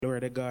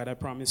Glory to God. I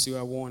promise you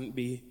I won't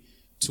be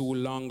too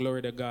long.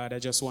 Glory to God. I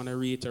just want to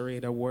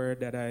reiterate a word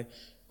that I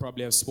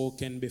probably have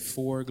spoken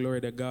before.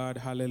 Glory to God.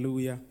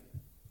 Hallelujah.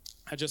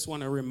 I just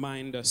want to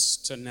remind us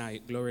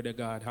tonight, glory to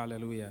God,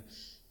 hallelujah,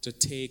 to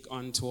take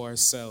unto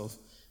ourselves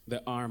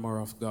the armor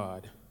of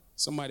God.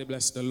 Somebody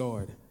bless the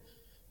Lord.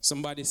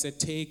 Somebody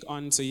said, take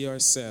unto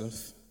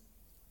yourself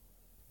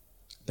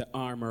the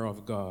armor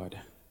of God.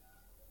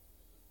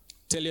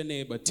 Tell your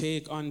neighbor,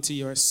 take unto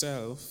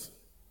yourself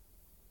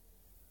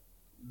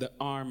the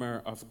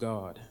armor of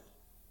God.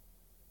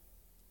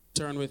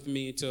 Turn with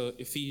me to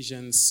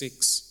Ephesians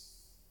 6.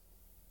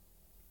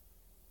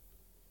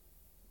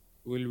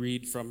 We'll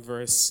read from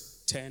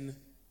verse 10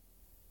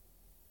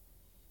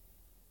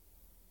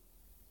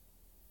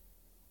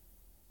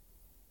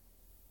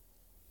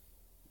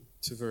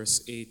 to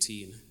verse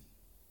 18.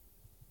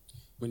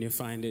 When you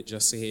find it,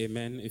 just say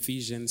amen.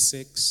 Ephesians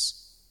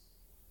 6,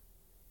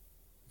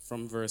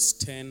 from verse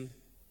 10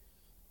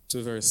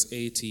 to verse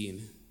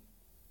 18.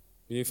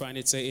 When you find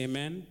it, say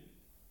amen.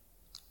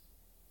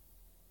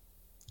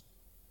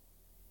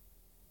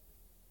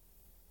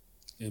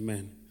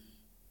 Amen.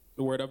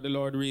 The word of the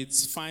Lord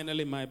reads,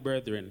 finally, my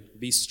brethren,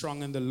 be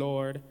strong in the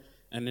Lord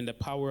and in the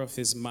power of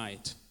his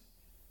might.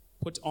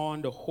 Put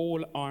on the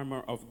whole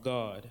armor of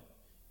God,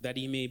 that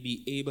he may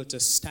be able to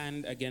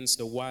stand against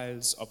the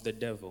wiles of the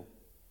devil.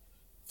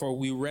 For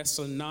we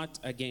wrestle not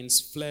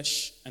against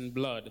flesh and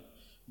blood,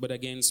 but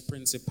against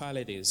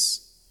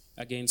principalities,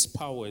 against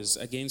powers,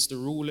 against the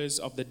rulers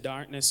of the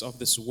darkness of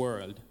this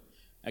world,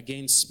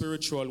 against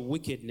spiritual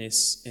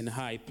wickedness in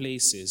high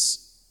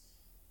places.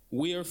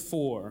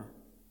 Wherefore,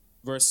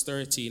 verse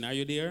 13, are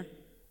you there?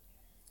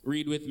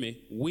 Read with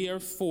me.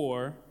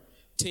 Wherefore,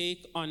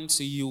 take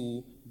unto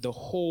you the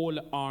whole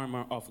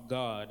armor of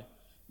God,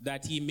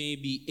 that ye may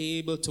be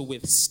able to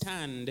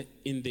withstand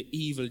in the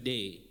evil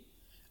day.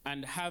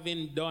 And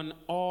having done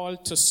all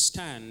to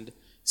stand,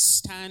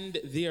 stand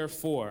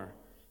therefore,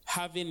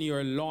 having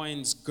your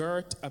loins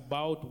girt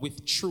about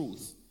with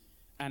truth,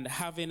 and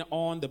having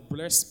on the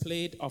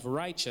breastplate of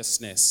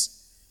righteousness,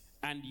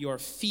 and your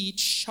feet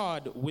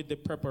shod with the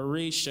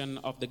preparation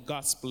of the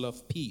gospel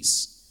of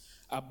peace.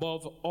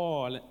 Above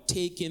all,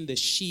 taking the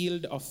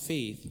shield of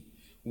faith,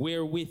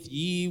 wherewith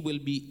ye will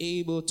be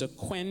able to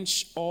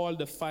quench all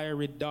the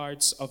fiery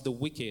darts of the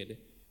wicked,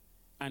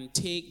 and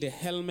take the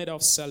helmet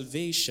of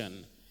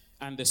salvation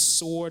and the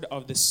sword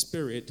of the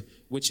Spirit,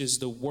 which is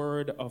the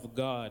word of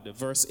God.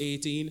 Verse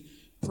 18,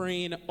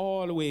 praying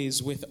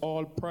always with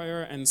all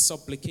prayer and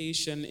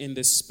supplication in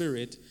the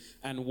Spirit,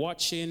 and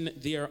watching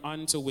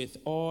thereunto with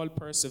all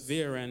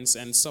perseverance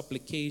and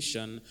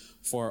supplication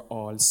for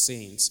all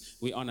saints.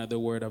 We honor the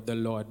word of the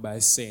Lord by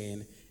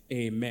saying,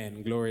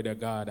 amen. Glory to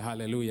God.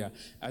 Hallelujah.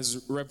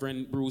 As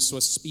Reverend Bruce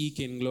was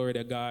speaking, glory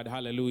to God,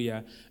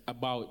 hallelujah,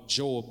 about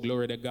Job,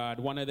 glory to God.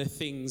 One of the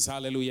things,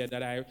 hallelujah,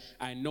 that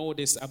I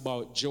noticed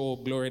about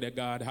Job, glory to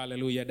God,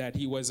 hallelujah, that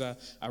he was a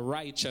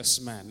righteous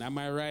man. Am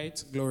I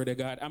right? Glory to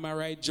God. Am I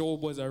right?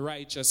 Job was a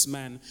righteous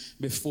man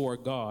before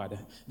God.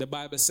 The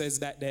Bible says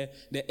that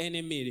the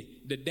enemy,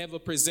 the devil,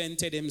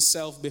 presented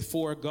himself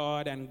before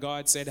God, and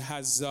God said,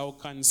 hast thou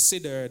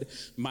considered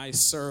my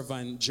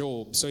servant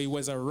Job? So he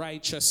was a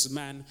righteous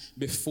man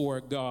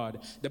before God.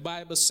 The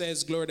Bible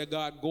says, glory to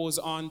God, goes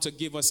on to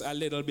give us a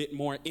little bit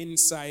more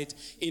insight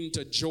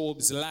into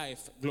Job's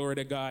life, glory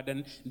to God.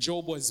 And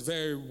Job was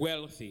very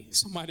wealthy.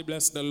 Somebody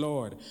bless the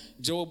Lord.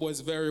 Job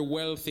was very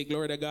wealthy,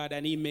 glory to God,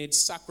 and he made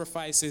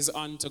sacrifices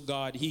unto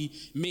God.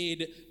 He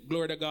made,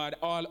 glory to God,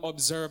 all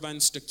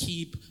observance to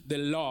keep the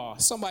law.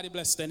 Somebody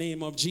bless the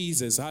name of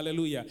Jesus.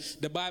 Hallelujah.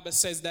 The Bible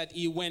says that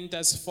he went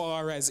as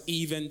far as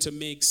even to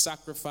make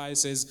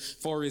sacrifices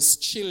for his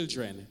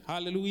children.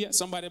 Hallelujah.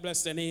 Somebody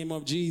bless the name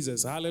of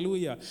Jesus.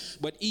 Hallelujah.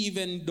 But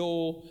even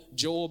though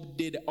Job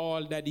did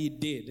all that he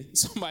did,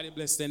 somebody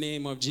bless the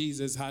name of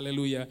Jesus.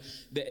 Hallelujah.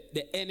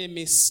 The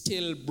enemy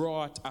still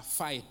brought a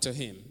fight to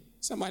him.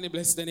 Somebody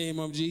bless the name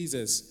of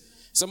Jesus.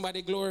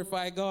 Somebody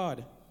glorify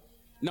God.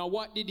 Now,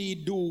 what did he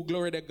do,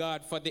 glory to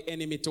God, for the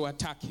enemy to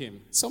attack him?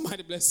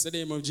 Somebody bless the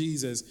name of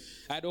Jesus.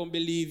 I don't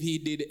believe he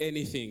did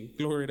anything,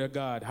 glory to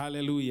God,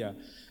 hallelujah.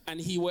 And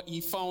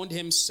he found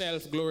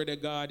himself, glory to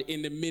God,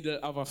 in the middle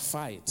of a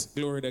fight,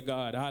 glory to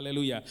God,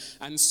 hallelujah.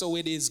 And so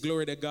it is,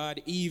 glory to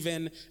God,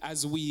 even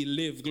as we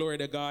live, glory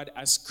to God,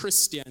 as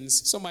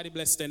Christians. Somebody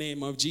bless the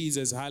name of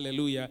Jesus,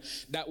 hallelujah,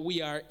 that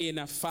we are in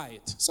a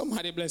fight.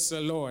 Somebody bless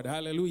the Lord,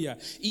 hallelujah.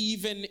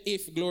 Even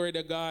if, glory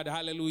to God,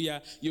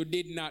 hallelujah, you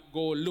did not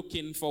go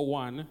looking for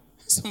one.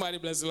 Somebody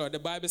bless the Lord. The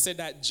Bible said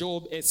that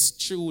Job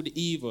eschewed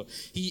evil.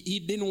 He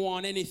didn't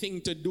want anything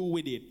to do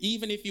with it.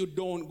 Even if you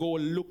don't go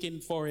looking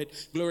for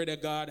it, glory to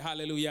God,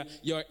 hallelujah,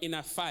 you're in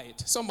a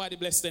fight. Somebody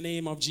bless the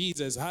name of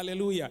Jesus,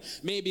 hallelujah.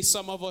 Maybe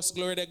some of us,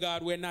 glory to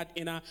God, we're not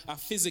in a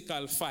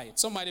physical fight.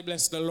 Somebody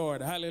bless the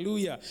Lord,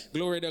 hallelujah.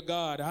 Glory to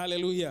God,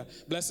 hallelujah.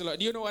 Bless the Lord.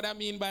 Do you know what I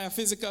mean by a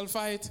physical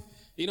fight?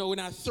 You know, we're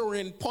not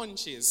throwing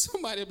punches.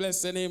 Somebody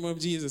bless the name of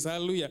Jesus.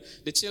 Hallelujah.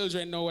 The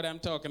children know what I'm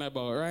talking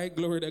about, right?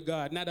 Glory to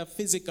God. Not a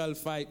physical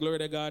fight, glory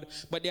to God,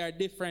 but there are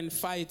different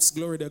fights,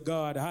 glory to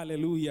God.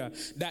 Hallelujah.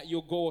 That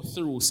you go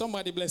through.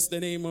 Somebody bless the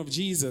name of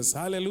Jesus.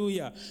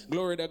 Hallelujah.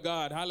 Glory to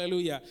God.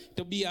 Hallelujah.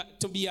 To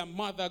be a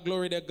mother,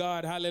 glory to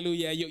God.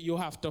 Hallelujah. You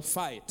have to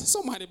fight.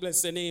 Somebody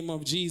bless the name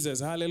of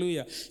Jesus.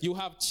 Hallelujah. You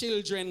have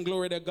children,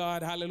 glory to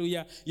God.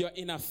 Hallelujah. You're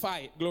in a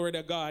fight, glory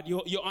to God.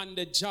 You're on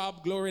the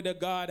job, glory to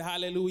God.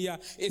 Hallelujah.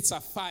 It's a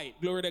fight,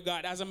 glory to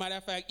God. As a matter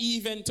of fact,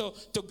 even to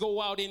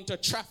go out into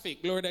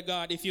traffic, glory to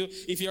God.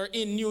 If you're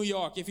in New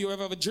York, if you've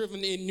ever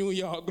driven in New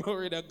York,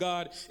 glory to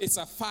God, it's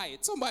a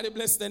fight. Somebody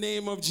bless the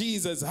name of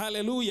Jesus.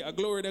 Hallelujah.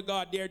 Glory to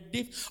God. They're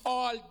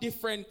all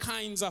different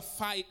kinds of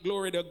fight,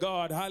 glory to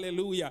God.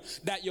 Hallelujah.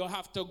 That you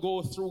have to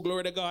go through,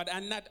 glory to God.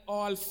 And not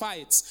all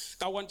fights,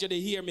 I want you to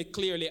hear me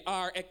clearly,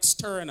 are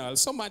external.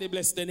 Somebody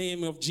bless the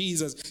name of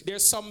Jesus.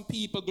 There's some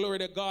people, glory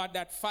to God,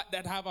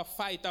 that have a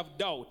fight of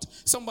doubt.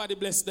 Somebody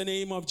bless the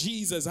name of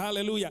Jesus.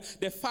 Hallelujah.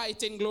 They're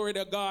fighting, glory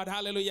to God.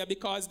 Hallelujah.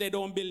 Because they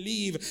don't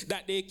believe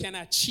that they can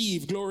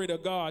achieve, glory to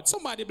God.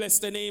 Somebody bless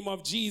the name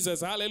of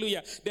Jesus.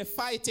 Hallelujah. They're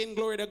fighting,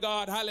 glory to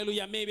God.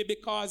 Hallelujah. Maybe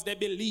because they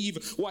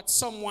believe what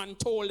someone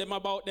told them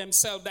about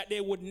themselves, that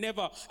they would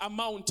never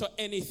amount to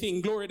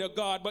anything, glory to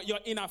God. But you're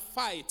in a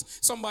fight.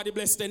 Somebody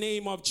bless the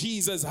name of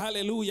Jesus.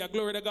 Hallelujah.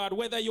 Glory to God.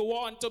 Whether you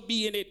want to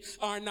be in it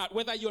or not,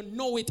 whether you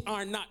know it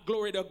or not,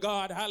 glory to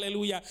God.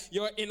 Hallelujah.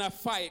 You're in a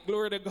fight,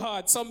 glory to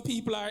God. Some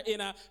people are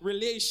in a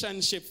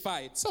relationship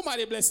fight.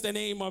 Somebody bless the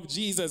name of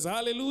Jesus.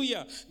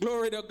 Hallelujah.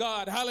 Glory to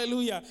God.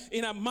 Hallelujah.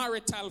 In a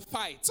marital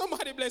fight.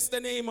 Somebody bless the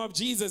name of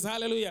Jesus.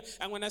 Hallelujah.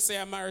 And when I say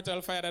a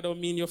marital fight, I don't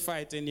mean you're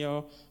fighting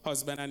your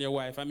husband and your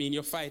wife. I mean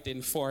you're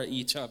fighting for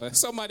each other.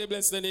 Somebody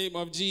bless the name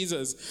of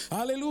Jesus.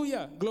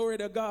 Hallelujah. Glory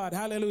to God.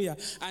 Hallelujah.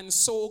 And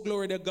so,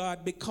 glory to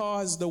God,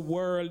 because the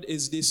world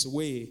is this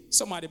way.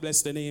 Somebody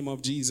bless the name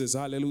of Jesus.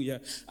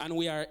 Hallelujah. And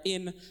we are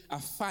in a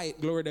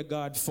fight, glory to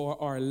God,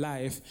 for our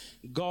life.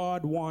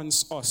 God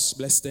wants us,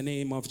 bless the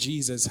name of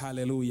Jesus,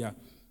 hallelujah,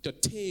 to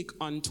take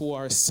unto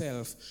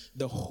ourselves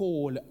the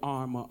whole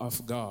armor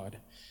of God.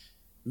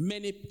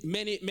 Many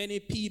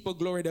people,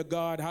 glory to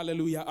God,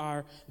 hallelujah,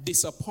 are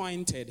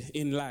disappointed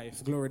in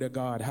life, glory to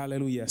God,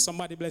 hallelujah.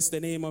 Somebody bless the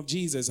name of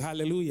Jesus,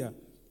 hallelujah.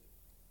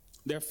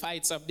 There are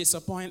fights of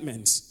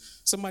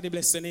disappointments. Somebody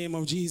bless the name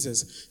of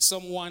Jesus.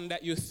 Someone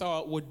that you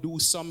thought would do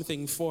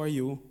something for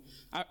you.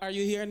 Are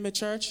you hearing me,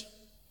 church?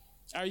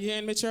 Are you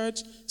hearing me, church?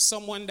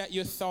 Someone that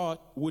you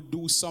thought would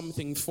do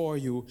something for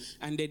you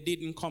and they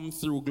didn't come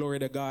through, glory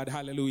to God,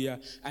 hallelujah,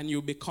 and you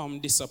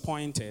become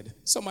disappointed.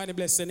 Somebody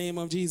bless the name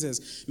of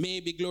Jesus.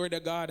 Maybe, glory to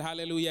God,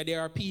 hallelujah,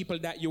 there are people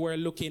that you were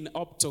looking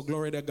up to,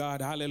 glory to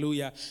God,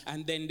 hallelujah,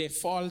 and then they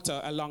falter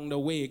along the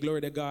way,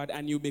 glory to God,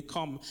 and you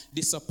become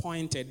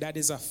disappointed. That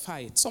is a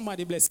fight.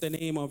 Somebody bless the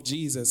name of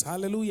Jesus,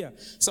 hallelujah.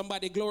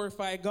 Somebody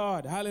glorify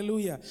God,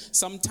 hallelujah.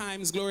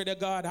 Sometimes, glory to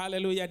God,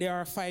 hallelujah, there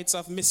are fights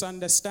of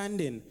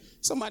misunderstanding.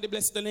 Somebody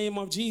bless the name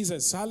of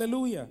Jesus.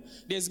 Hallelujah.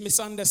 There's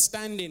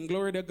misunderstanding.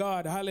 Glory to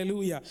God.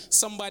 Hallelujah.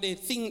 Somebody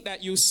think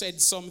that you said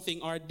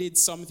something or did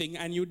something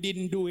and you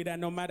didn't do it.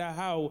 And no matter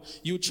how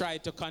you try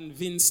to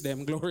convince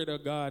them, glory to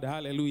God.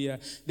 Hallelujah.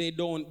 They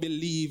don't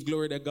believe,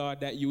 glory to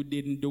God, that you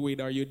didn't do it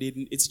or you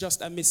didn't. It's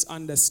just a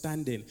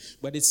misunderstanding.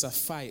 But it's a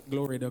fight.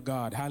 Glory to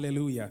God.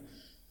 Hallelujah.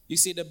 You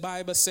see, the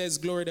Bible says,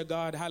 glory to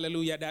God.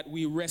 Hallelujah. That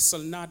we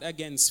wrestle not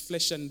against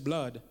flesh and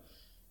blood,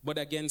 but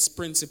against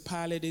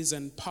principalities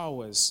and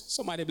powers.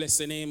 Somebody bless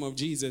the name of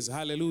Jesus.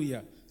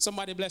 Hallelujah.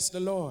 Somebody bless the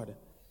Lord.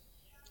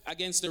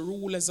 Against the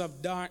rulers of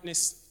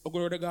darkness, oh,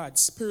 glory to God,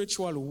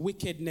 spiritual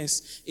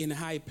wickedness in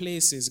high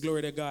places,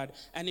 glory to God.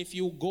 And if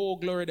you go,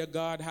 glory to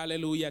God,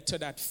 hallelujah, to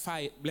that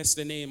fight, bless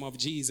the name of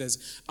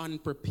Jesus,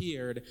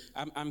 unprepared,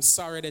 I'm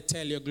sorry to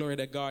tell you, glory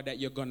to God, that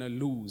you're going to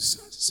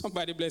lose.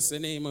 Somebody bless the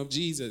name of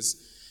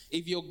Jesus.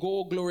 If you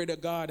go, glory to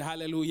God,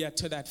 hallelujah,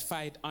 to that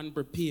fight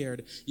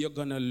unprepared, you're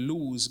going to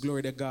lose,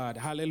 glory to God,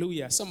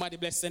 hallelujah. Somebody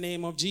bless the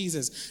name of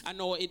Jesus. I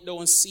know it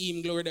don't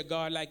seem, glory to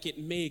God, like it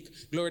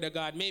make, glory to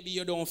God. Maybe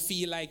you don't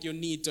feel like you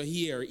need to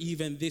hear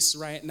even this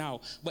right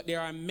now. But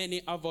there are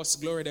many of us,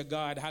 glory to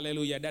God,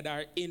 hallelujah, that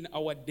are in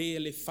our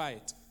daily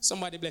fight.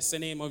 Somebody bless the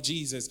name of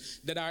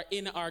Jesus. That are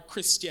in our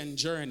Christian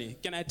journey.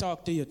 Can I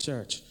talk to you,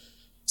 church?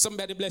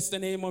 Somebody bless the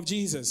name of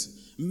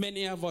Jesus.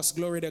 Many of us,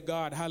 glory to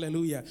God,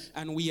 hallelujah,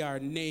 and we are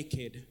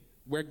naked.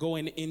 We're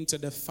going into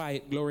the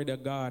fight, glory to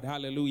God,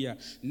 hallelujah,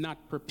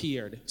 not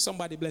prepared.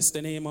 Somebody bless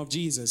the name of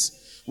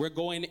Jesus. We're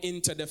going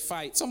into the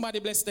fight. Somebody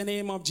bless the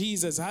name of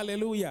Jesus,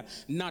 hallelujah,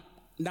 not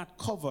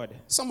covered.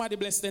 Somebody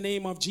bless the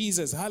name of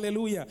Jesus.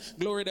 Hallelujah.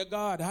 Glory to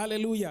God.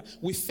 Hallelujah.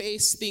 We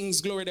face things,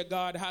 glory to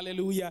God.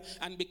 Hallelujah.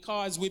 And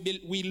because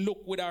we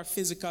look with our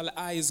physical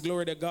eyes,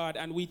 glory to God,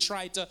 and we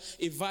try to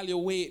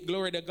evaluate,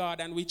 glory to God,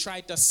 and we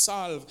try to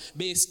solve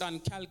based on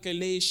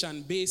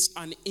calculation, based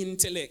on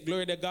intellect,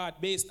 glory to God,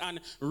 based on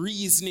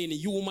reasoning,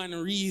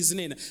 human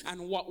reasoning, and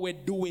what we're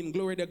doing,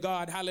 glory to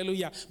God.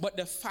 Hallelujah. But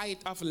the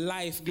fight of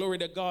life, glory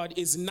to God,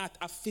 is not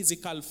a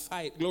physical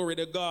fight, glory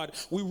to God.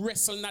 We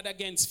wrestle not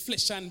against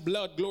flesh and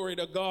blood, glory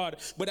to God,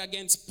 but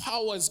against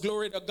powers,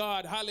 glory to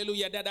God,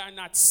 hallelujah, that are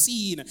not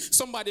seen.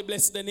 Somebody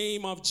bless the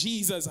name of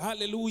Jesus,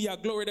 hallelujah,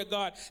 glory to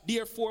God.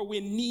 Therefore we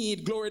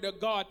need, glory to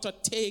God, to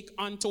take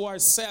unto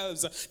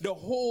ourselves the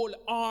whole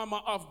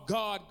armor of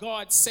God.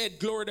 God said,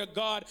 glory to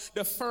God,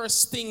 the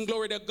first thing,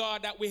 glory to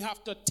God, that we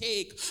have to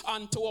take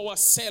unto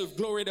ourselves,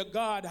 glory to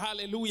God,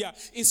 hallelujah,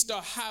 is to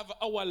have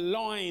our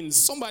loins,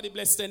 somebody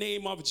bless the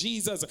name of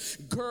Jesus,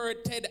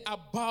 girded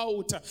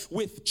about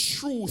with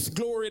truth,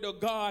 glory to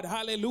God,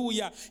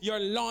 hallelujah. Your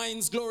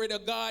loins, glory to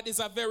God, is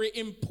a very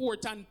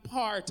important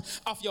part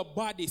of your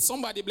body.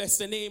 Somebody bless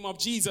the name of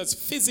Jesus.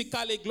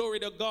 Physically, glory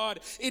to God,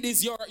 it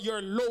is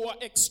your lower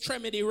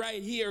extremity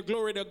right here,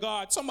 glory to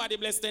God. Somebody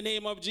bless the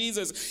name of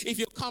Jesus. If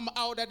you come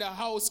out of the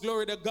house,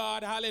 glory to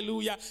God,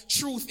 hallelujah,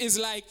 truth is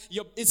like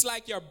it's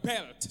like your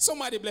belt.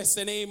 Somebody bless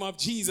the name of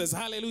Jesus,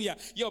 hallelujah.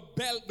 Your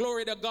belt,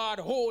 glory to God,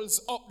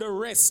 holds up the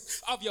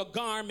rest of your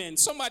garment.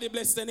 Somebody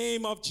bless the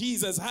name of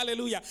Jesus,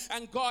 hallelujah.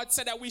 And God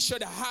said that we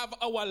should have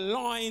our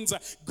loins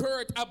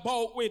girt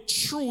about with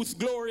truth,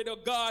 glory to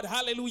God,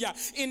 hallelujah.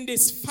 In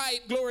this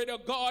fight, glory to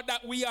God,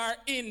 that we are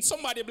in,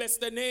 somebody bless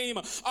the name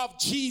of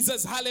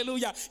Jesus,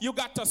 hallelujah. You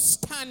got to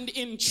stand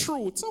in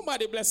truth.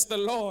 Somebody bless the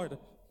Lord.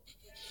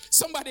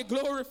 Somebody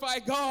glorify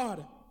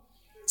God.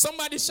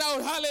 Somebody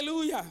shout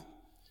hallelujah.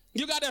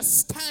 You got to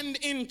stand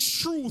in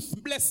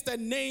truth. Bless the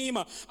name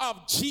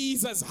of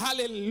Jesus.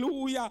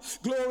 Hallelujah.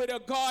 Glory to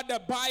God. The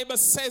Bible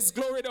says,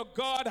 glory to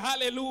God.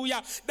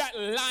 Hallelujah. That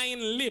lying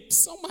lips,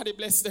 somebody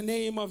bless the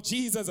name of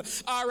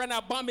Jesus, are an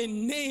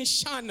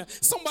abomination.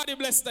 Somebody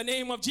bless the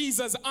name of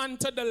Jesus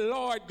unto the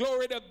Lord.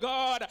 Glory to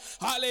God.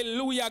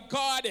 Hallelujah.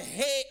 God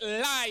hates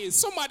lies.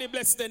 Somebody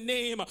bless the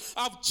name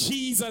of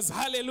Jesus.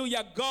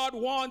 Hallelujah. God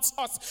wants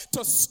us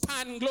to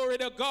stand, glory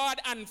to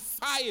God, and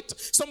fight.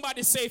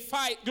 Somebody say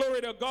fight,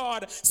 glory to God.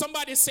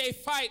 Somebody say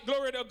fight,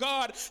 glory to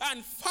God,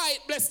 and fight,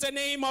 bless the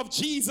name of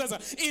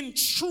Jesus, in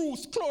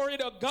truth, glory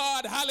to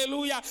God,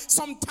 hallelujah.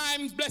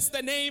 Sometimes, bless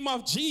the name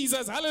of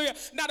Jesus, hallelujah.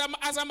 Not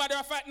as a matter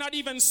of fact, not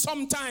even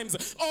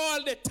sometimes,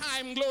 all the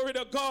time, glory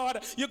to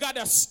God, you got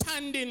to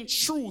stand in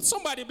truth.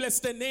 Somebody bless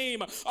the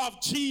name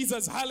of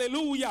Jesus,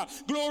 hallelujah,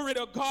 glory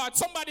to God.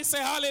 Somebody say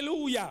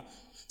hallelujah.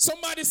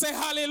 Somebody say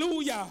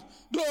hallelujah.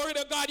 Glory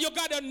to God. You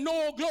got to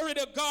know, glory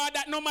to God,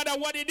 that no matter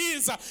what it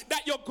is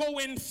that you're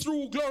going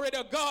through, glory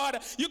to God,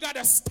 you got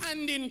to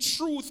stand in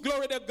truth,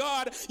 glory to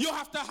God. You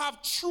have to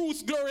have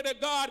truth, glory to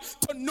God,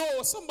 to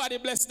know, somebody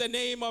bless the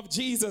name of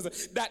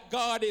Jesus, that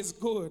God is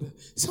good.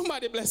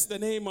 Somebody bless the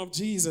name of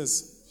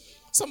Jesus.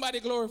 Somebody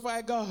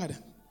glorify God.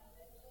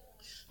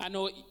 I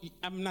know,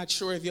 I'm not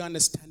sure if you're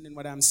understanding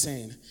what I'm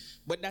saying,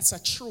 but that's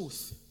a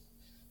truth.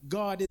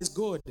 God is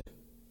good.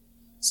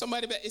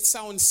 Somebody, it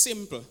sounds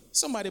simple.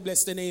 Somebody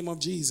bless the name of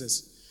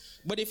Jesus.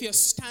 But if you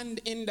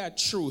stand in that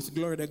truth,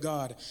 glory to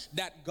God,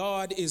 that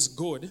God is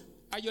good.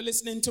 Are you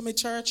listening to me,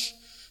 church?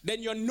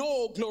 Then you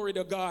know, glory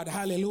to God,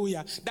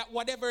 hallelujah, that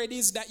whatever it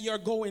is that you're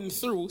going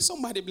through,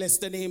 somebody bless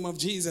the name of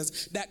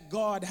Jesus, that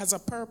God has a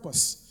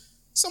purpose.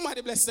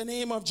 Somebody bless the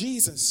name of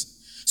Jesus.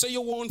 So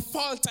you won't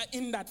falter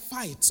in that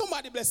fight.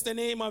 Somebody bless the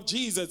name of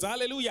Jesus.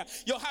 Hallelujah.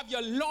 You have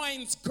your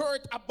loins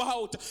girt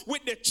about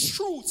with the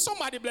truth.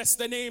 Somebody bless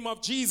the name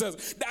of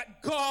Jesus.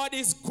 That God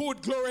is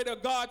good. Glory to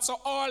God. So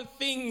all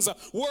things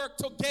work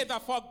together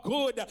for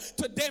good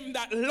to them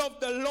that love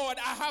the Lord.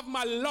 I have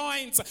my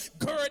loins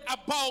girt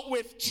about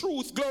with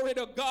truth. Glory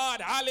to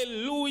God.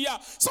 Hallelujah.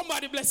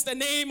 Somebody bless the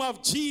name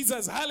of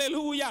Jesus.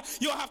 Hallelujah.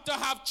 You have to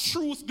have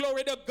truth.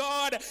 Glory to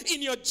God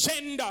in your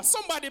gender.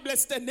 Somebody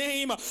bless the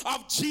name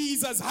of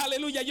Jesus.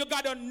 Hallelujah. You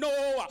got to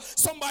know,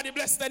 somebody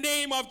bless the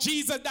name of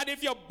Jesus, that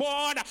if you're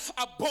born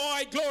a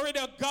boy, glory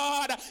to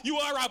God, you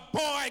are a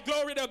boy,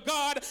 glory to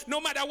God, no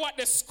matter what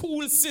the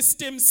school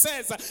system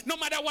says, no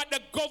matter what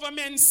the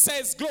government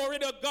says, glory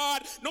to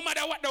God, no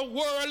matter what the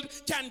world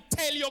can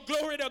tell you,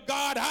 glory to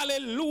God,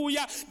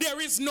 hallelujah,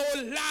 there is no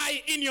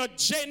lie in your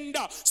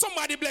gender.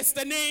 Somebody bless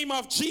the name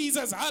of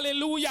Jesus,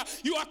 hallelujah.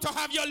 You have to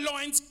have your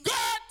loins girt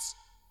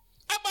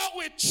about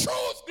with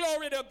truth,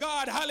 glory to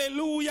God,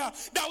 hallelujah.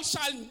 Thou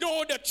shalt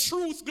know the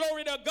truth,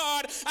 glory to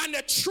God, and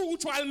the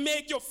truth will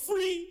make you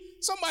free.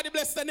 Somebody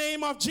bless the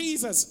name of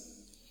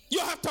Jesus. You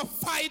have to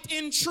fight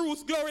in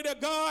truth, glory to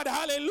God,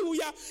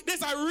 hallelujah.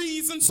 There's a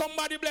reason,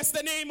 somebody bless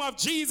the name of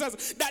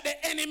Jesus, that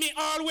the enemy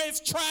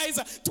always tries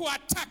to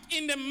attack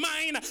in the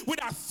mind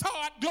with a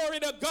thought,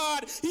 glory to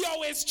God. He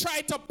always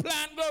tries to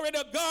plant, glory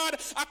to God,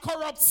 a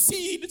corrupt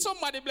seed.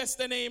 Somebody bless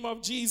the name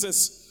of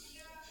Jesus.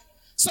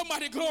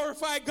 Somebody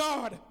glorify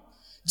God.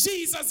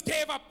 Jesus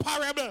gave a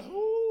parable.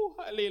 Ooh,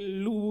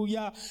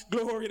 hallelujah.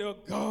 Glory to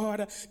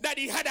God. That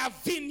he had a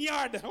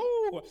vineyard.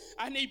 Ooh,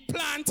 and he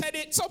planted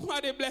it.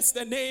 Somebody bless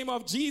the name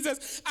of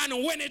Jesus.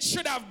 And when it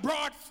should have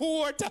brought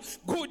forth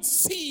good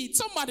seed.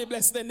 Somebody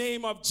bless the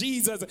name of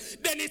Jesus.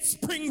 Then it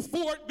springs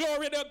forth.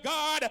 Glory to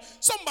God.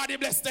 Somebody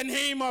bless the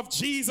name of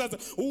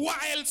Jesus.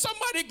 While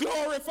somebody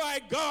glorify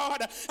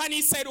God. And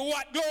he said,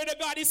 what? Glory to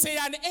God. He said,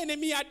 an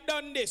enemy had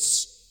done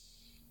this.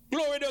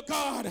 Glory to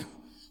God.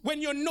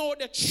 When you know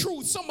the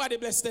truth, somebody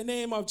bless the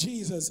name of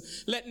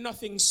Jesus. Let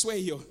nothing sway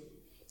you.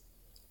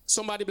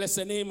 Somebody bless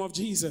the name of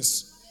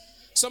Jesus.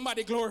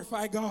 Somebody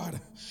glorify God.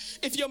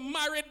 If you're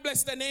married,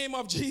 bless the name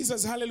of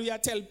Jesus. Hallelujah. I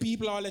tell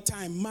people all the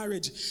time,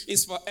 marriage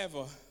is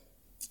forever.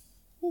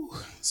 Ooh,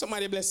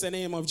 somebody bless the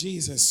name of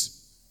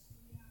Jesus.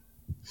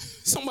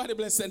 Somebody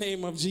bless the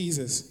name of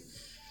Jesus.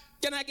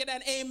 Can I get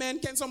an amen?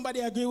 Can somebody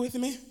agree with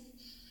me?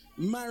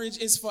 Marriage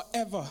is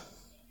forever.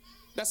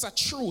 That's a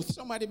truth.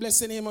 Somebody bless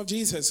the name of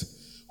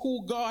Jesus.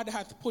 Who God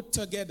hath put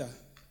together.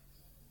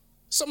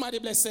 Somebody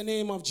bless the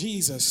name of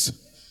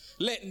Jesus.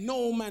 Let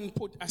no man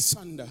put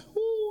asunder.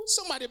 Ooh,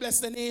 somebody bless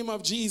the name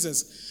of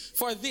Jesus.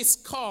 For this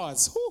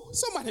cause, ooh,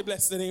 somebody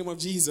bless the name of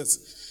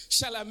Jesus.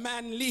 Shall a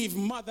man leave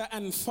mother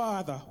and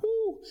father?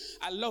 Ooh,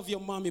 I love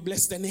your mommy.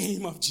 Bless the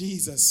name of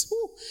Jesus.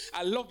 Ooh,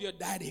 I love your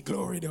daddy.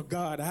 Glory to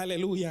God.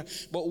 Hallelujah.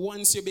 But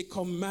once you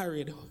become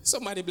married,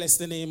 somebody bless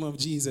the name of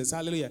Jesus.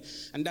 Hallelujah.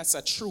 And that's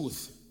a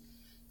truth.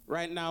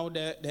 Right now,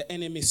 the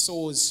enemy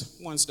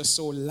wants to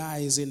sow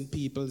lies in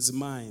people's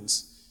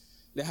minds.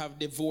 They have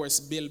divorce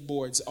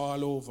billboards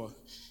all over.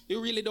 We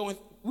really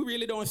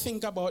don't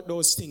think about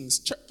those things.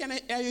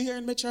 Are you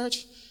hearing me,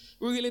 church?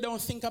 We really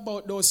don't think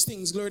about those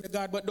things, glory to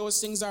God. But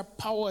those things are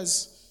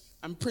powers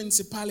and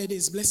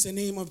principalities. Bless the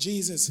name of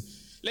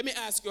Jesus. Let me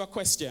ask you a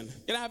question.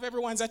 Can I have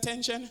everyone's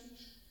attention?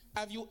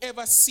 Have you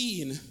ever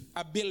seen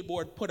a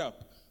billboard put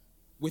up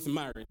with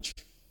marriage?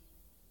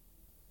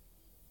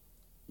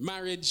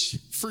 Marriage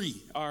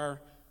free or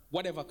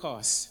whatever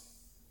cost.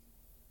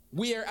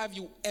 Where have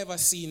you ever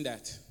seen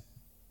that?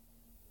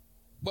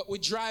 But we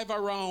drive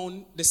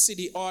around the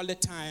city all the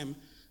time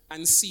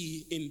and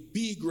see in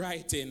big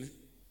writing,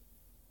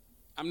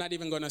 I'm not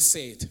even going to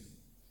say it,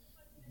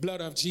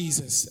 blood of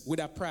Jesus with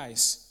a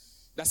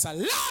price. That's a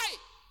lie.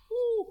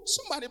 Ooh,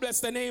 somebody bless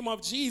the name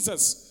of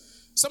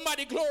Jesus.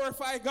 Somebody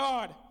glorify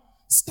God.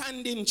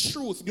 Stand in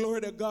truth,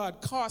 glory to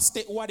God. Cost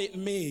it what it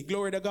may,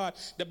 glory to God.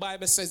 The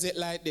Bible says it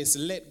like this: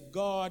 let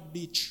God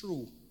be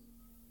true.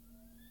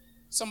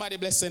 Somebody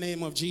bless the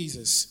name of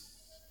Jesus.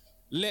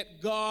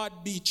 Let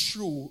God be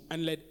true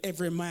and let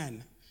every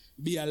man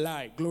be a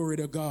lie. Glory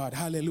to God.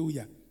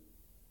 Hallelujah.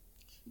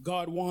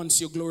 God wants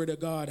you, glory to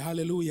God.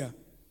 Hallelujah.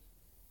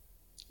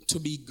 To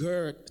be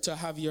girt, to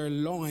have your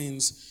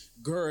loins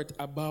girt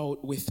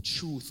about with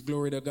truth.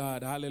 Glory to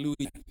God.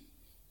 Hallelujah.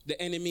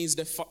 The enemy is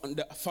the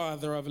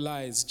father of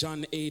lies.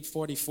 John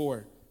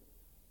 8:44.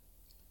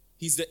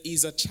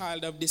 He's a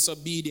child of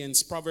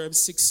disobedience.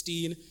 Proverbs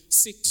 16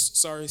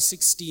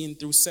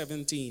 through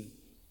 17.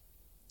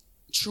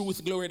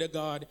 Truth, glory to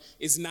God,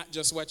 is not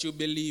just what you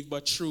believe,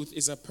 but truth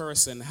is a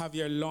person. Have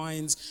your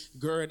loins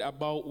girt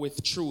about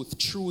with truth.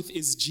 Truth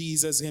is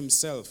Jesus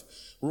himself.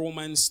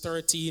 Romans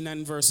 13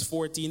 and verse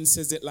 14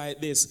 says it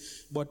like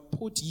this: but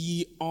put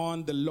ye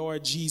on the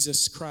Lord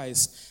Jesus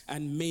Christ,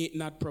 and make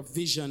not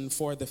provision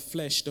for the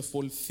flesh to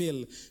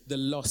fulfill the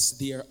lust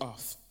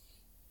thereof.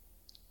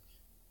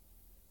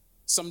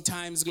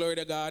 Sometimes, glory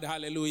to God,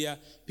 hallelujah,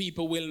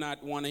 people will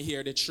not want to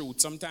hear the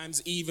truth.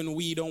 Sometimes even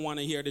we don't want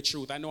to hear the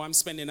truth. I know I'm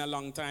spending a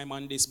long time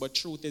on this, but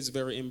truth is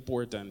very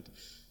important.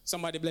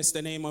 Somebody bless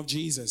the name of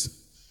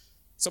Jesus.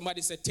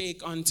 Somebody say,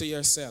 take unto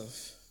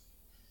yourself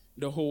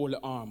the whole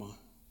armor.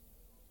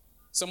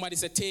 Somebody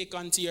say, take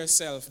unto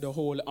yourself the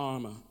whole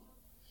armor.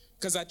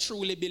 Because I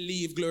truly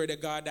believe, glory to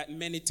God, that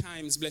many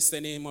times, bless the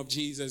name of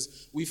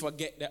Jesus, we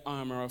forget the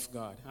armor of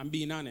God. I'm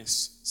being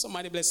honest.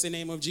 Somebody bless the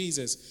name of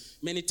Jesus.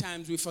 Many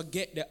times we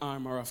forget the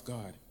armor of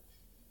God.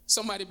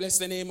 Somebody bless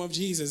the name of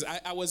Jesus.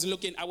 I was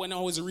looking, when I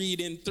was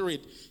reading through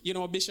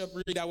it, Bishop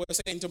Reed, I was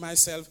saying to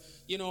myself,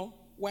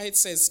 why it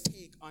says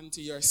take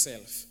unto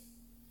yourself.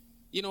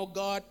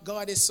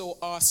 God is so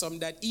awesome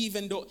that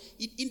even though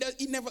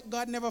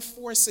God never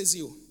forces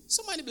you.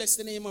 Somebody bless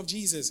the name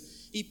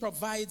of28He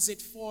provides it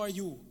for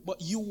you,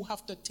 but you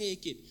have to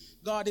take it.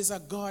 God is a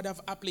God of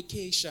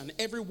application.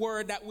 Every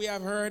word that we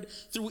have heard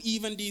through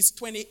even these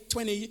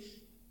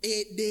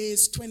 28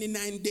 days,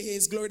 29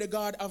 days, glory to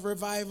God, of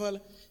revival,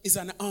 is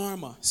an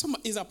armor.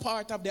 Is a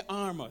part of the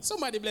armor.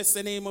 Somebody bless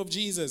the name of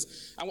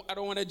Jesus. I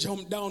don't want to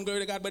jump down, glory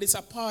to God, but it's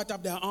a part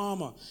of the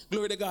armor.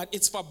 Glory to God.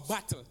 It's for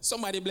battle.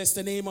 Somebody bless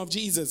the name of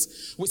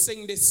Jesus. We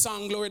sing this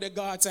song, glory to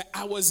God, say,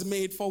 I was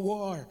made for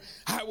war.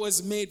 I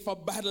was made for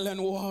battle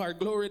and war.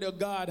 Glory to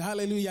God.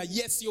 Hallelujah.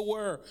 Yes, you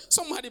were.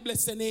 Somebody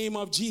bless the name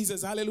of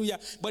Jesus. Hallelujah.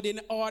 But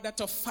in order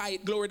to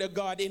fight, glory to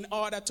God, in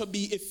order to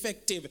be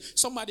effective,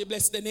 somebody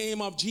bless the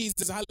name of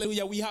Jesus.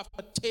 Hallelujah. We have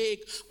to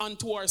take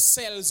unto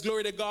ourselves,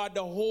 glory to God,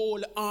 the whole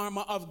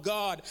armor of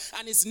God.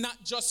 And it's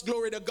not just,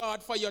 glory to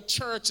God, for your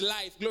church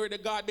life, glory to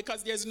God,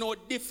 because there's no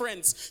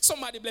difference.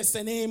 Somebody bless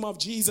the name of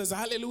Jesus.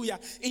 Hallelujah.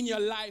 In your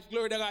life,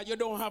 glory to God, you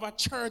don't have a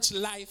church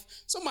life.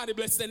 Somebody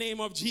bless the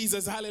name of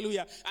Jesus.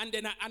 Hallelujah. And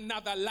then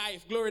another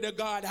life, glory to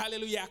God.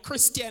 Hallelujah. A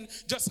Christian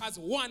just has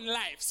one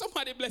life.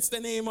 Somebody bless the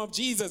name of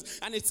Jesus.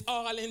 And it's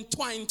all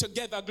entwined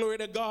together, glory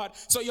to God.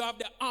 So you have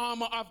the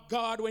armor of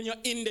God when you're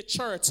in the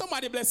church.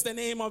 Somebody bless the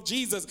name name of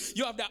Jesus.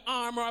 You have the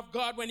armor of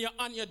God when you're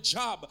on your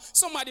job.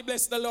 Somebody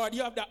bless the Lord.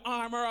 You have the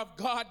armor of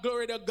God,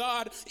 glory to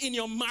God, in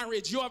your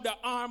marriage. You have the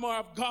armor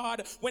of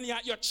God when you're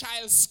at your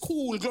child's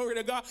school, glory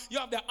to God. You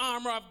have the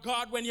armor of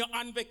God when you're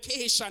on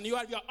vacation. You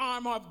have your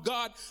armor of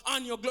God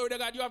on your, glory to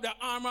God. You have the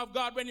armor of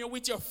God when you're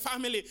with your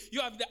family.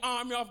 You have the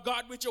armor of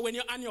God with you when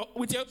you're on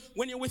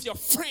when you're with your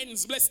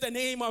friends. Bless the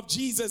name of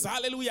Jesus.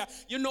 Hallelujah.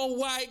 You know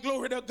why?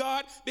 Glory to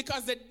God.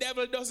 Because the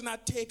devil does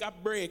not take a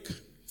break.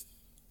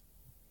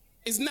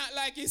 It's not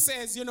like he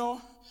says,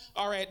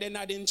 all right, they're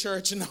not in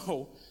church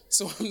now,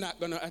 so I'm not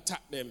going to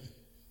attack them.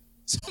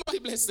 Somebody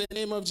bless the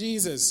name of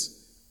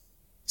Jesus.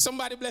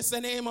 Somebody bless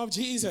the name of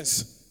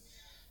Jesus.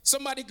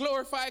 Somebody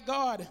glorify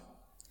God.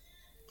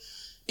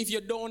 If you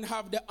don't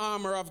have the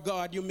armor of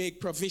God, you make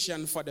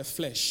provision for the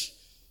flesh.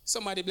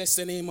 Somebody bless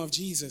the name of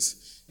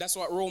Jesus. That's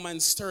what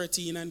Romans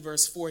 13 and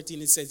verse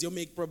 14, it says. You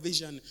make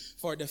provision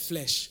for the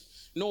flesh.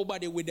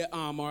 Nobody with the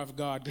armor of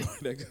God.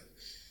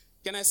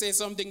 Can I say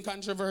something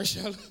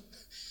controversial?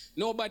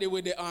 Nobody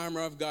with the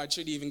armor of God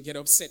should even get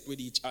upset with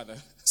each other.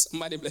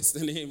 Somebody bless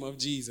the name of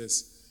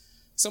Jesus.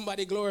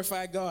 Somebody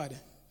glorify God.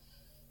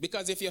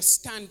 Because if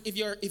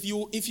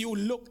you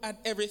look at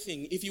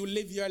everything, if you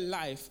live your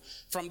life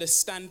from the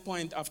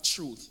standpoint of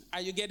truth,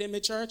 are you getting me,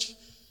 church?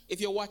 If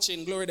you're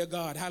watching, glory to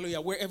God,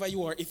 hallelujah, wherever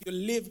you are, if you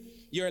live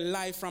your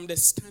life from the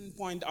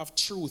standpoint of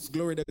truth,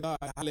 glory to God,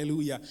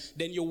 hallelujah,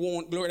 then you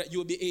won't,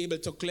 you'll be able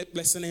to,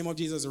 bless the name of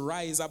Jesus,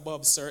 rise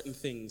above certain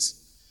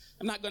things.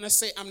 I'm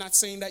not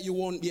saying that you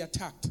won't be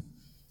attacked.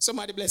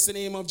 Somebody bless the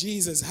name of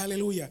Jesus,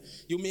 hallelujah.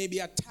 You may be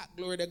attacked,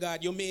 glory to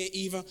God. You may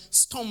even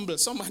stumble.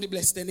 Somebody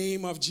bless the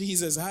name of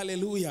Jesus,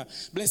 hallelujah.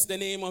 Bless the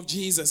name of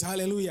Jesus,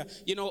 hallelujah.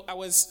 I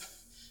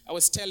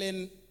was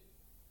telling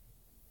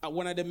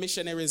one of the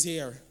missionaries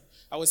here,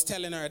 I was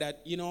telling her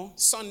that,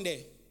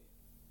 Sunday,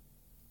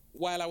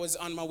 while I was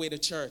on my way to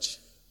church,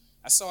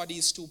 I saw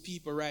these two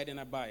people riding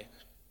a bike.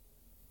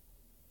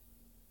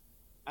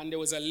 And there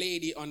was a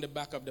lady on the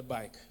back of the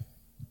bike.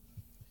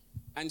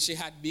 And she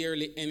had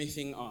barely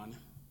anything on.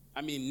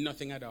 I mean,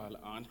 nothing at all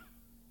on.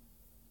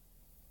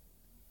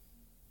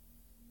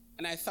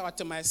 And I thought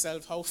to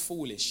myself, how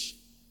foolish.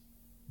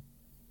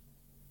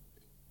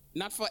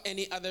 Not for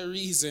any other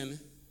reason,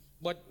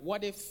 but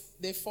what if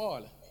they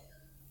fall?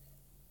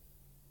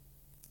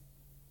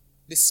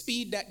 The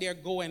speed that they're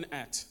going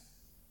at,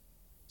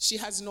 she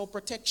has no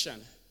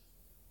protection.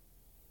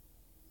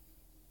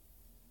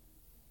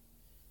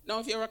 Now,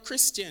 if you're a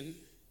Christian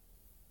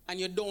and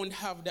you don't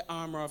have the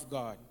armor of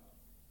God,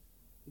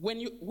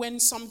 when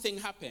something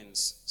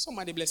happens,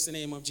 somebody bless the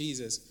name of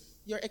Jesus,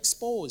 you're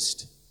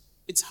exposed.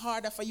 It's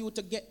harder for you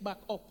to get back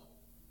up.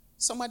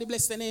 Somebody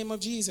bless the name of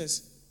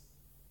Jesus.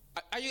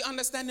 Are you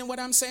understanding what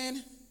I'm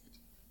saying?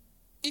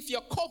 If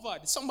you're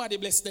covered, somebody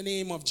bless the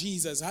name of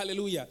Jesus,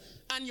 hallelujah,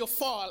 and you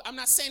fall, I'm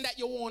not saying that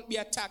you won't be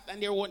attacked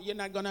and you're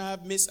not going to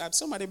have mishaps.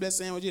 Somebody bless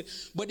the name of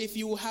Jesus. But if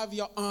you have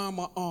your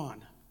armor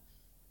on,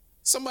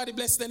 somebody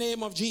bless the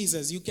name of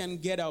Jesus, you can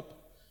get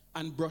up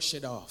and brush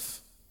it off.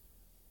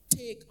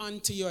 Take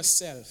unto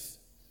yourself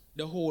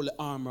the whole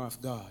armor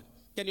of God.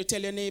 Can you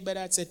tell your neighbor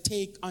that? Say,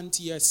 take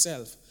unto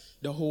yourself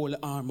the whole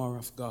armor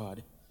of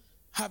God.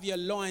 Have your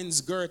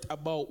loins girt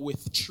about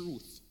with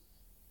truth.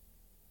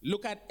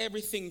 Look at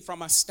everything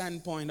from a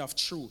standpoint of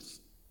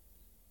truth.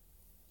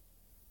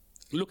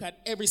 Look at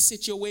every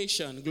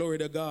situation, glory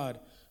to God,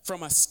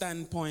 from a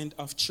standpoint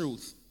of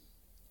truth.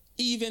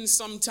 Even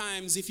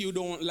sometimes if you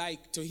don't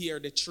like to hear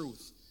the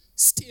truth,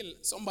 still,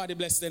 somebody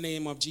bless the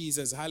name of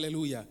Jesus,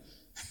 hallelujah.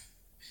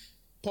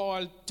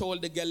 Paul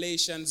told the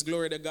Galatians,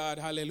 glory to God,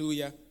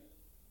 hallelujah.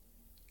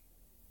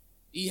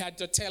 He had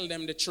to tell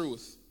them the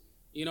truth,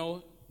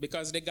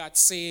 because they got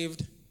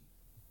saved,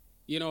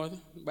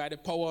 by the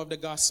power of the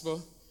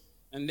gospel.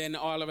 And then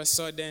all of a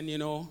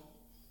sudden,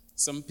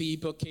 some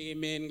people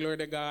came in, glory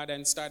to God,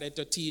 and started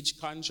to teach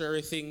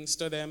contrary things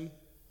to them.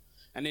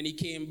 And then he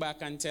came back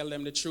and tell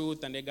them the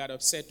truth, and they got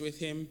upset with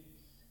him.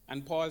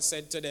 And Paul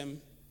said to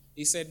them,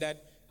 he said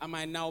that, am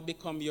I now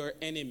become your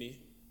enemy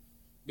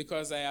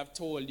because I have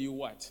told you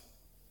what?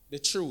 The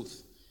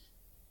truth.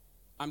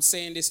 I'm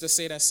saying this to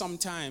say that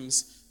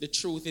sometimes the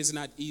truth is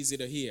not easy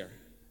to hear.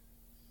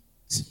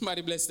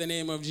 Somebody bless the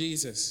name of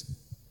Jesus.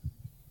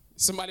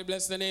 Somebody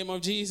bless the name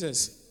of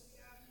Jesus.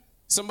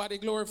 Somebody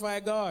glorify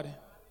God.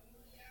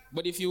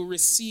 But if you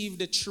receive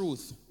the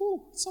truth,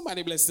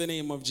 somebody bless the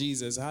name of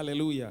Jesus.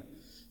 Hallelujah.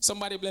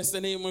 Somebody bless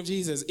the name of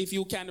Jesus. If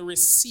you can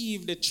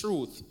receive the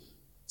truth,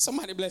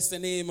 somebody bless the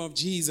name of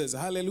Jesus.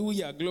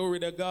 Hallelujah.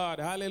 Glory to God.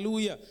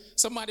 Hallelujah.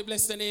 Somebody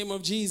bless the name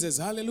of Jesus.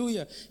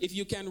 Hallelujah. If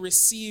you can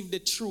receive the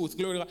truth,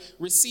 glory to God.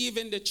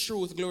 Receiving the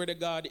truth, glory to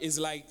God, is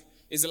like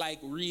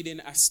reading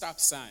a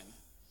stop sign.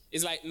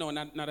 It's like, no,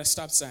 not a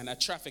stop sign, a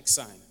traffic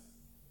sign.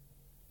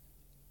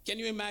 Can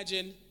you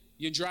imagine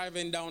you're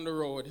driving down the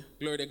road,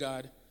 glory to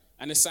God,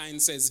 and the sign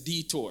says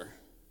detour.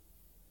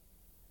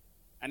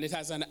 And it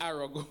has an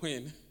arrow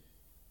going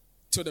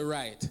to the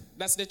right.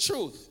 That's the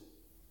truth,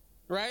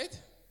 right?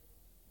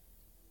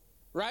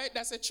 Right?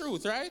 That's the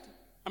truth, right?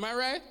 Am I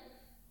right?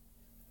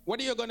 What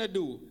are you going to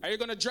do? Are you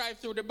going to drive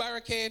through the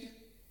barricade?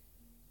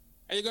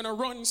 Are you going to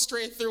run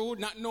straight through,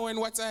 not knowing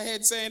what's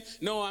ahead, saying,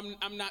 no,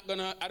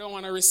 I don't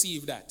want to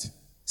receive that.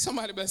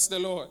 Somebody bless the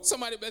Lord.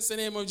 Somebody bless the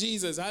name of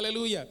Jesus.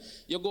 Hallelujah.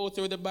 You go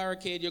through the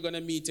barricade, you're going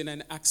to meet in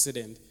an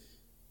accident.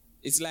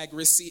 It's like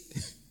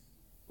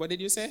what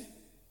did you say?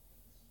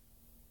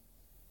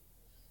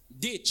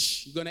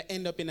 Ditch. You're going to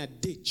end up in a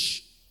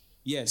ditch.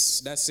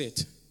 Yes, that's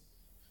it.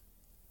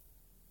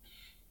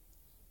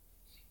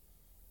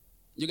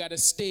 You got to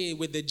stay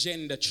with the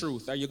gender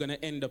truth, or you're going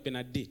to end up in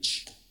a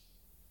ditch.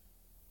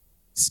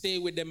 Stay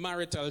with the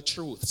marital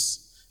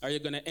truths, or you're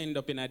going to end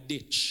up in a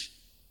ditch.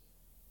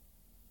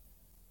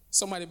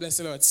 Somebody bless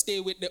the Lord. Stay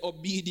with the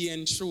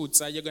obedient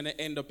truths, or you're going to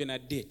end up in a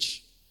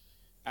ditch.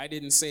 I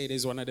didn't say it,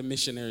 as one of the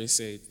missionaries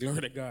said.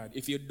 Glory to God.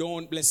 If you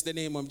don't bless the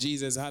name of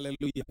Jesus,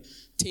 hallelujah,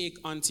 take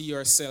unto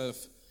yourself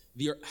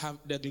have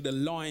the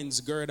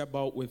loins girt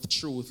about with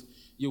truth,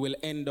 you will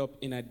end up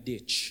in a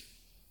ditch.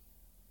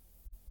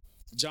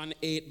 John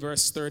 8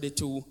 verse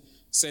 32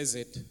 says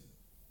it. It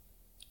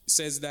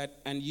says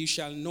that, and you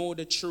shall know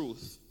the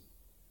truth,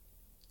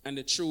 and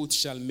the truth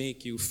shall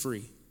make you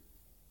free.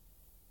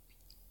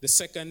 The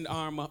second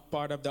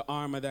part of the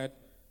armor that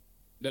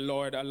the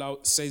Lord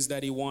says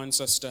that he wants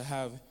us to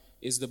have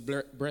is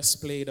the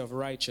breastplate of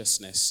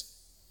righteousness.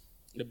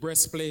 The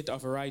breastplate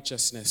of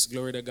righteousness,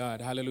 glory to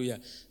God, hallelujah.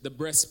 The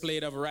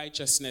breastplate of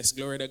righteousness,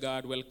 glory to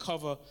God, will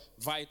cover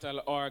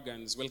vital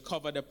organs, will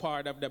cover the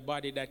part of the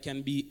body that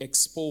can be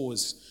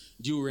exposed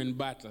during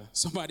battle.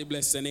 Somebody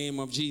bless the name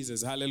of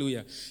Jesus,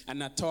 hallelujah. I'm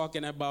not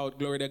talking about,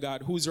 glory to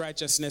God, whose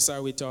righteousness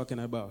are we talking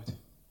about?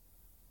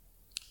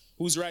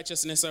 Whose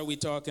righteousness are we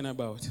talking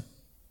about?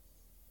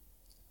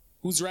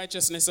 Whose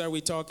righteousness are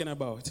we talking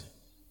about?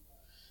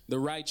 The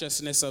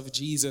righteousness of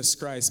Jesus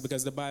Christ,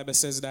 because the Bible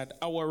says that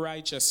our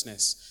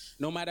righteousness,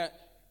 no matter,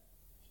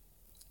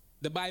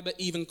 the Bible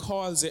even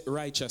calls it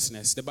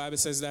righteousness. The Bible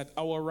says that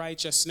our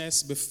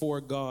righteousness before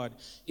God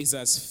is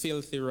as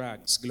filthy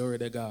rags, glory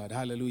to God,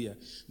 hallelujah.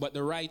 But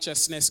the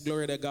righteousness,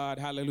 glory to God,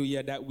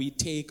 hallelujah, that we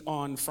take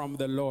on from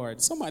the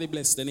Lord. Somebody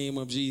bless the name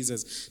of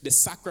Jesus. The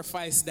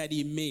sacrifice that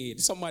he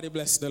made, somebody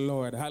bless the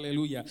Lord,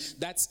 hallelujah.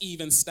 That's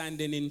even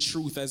standing in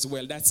truth as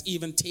well. That's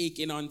even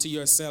taking unto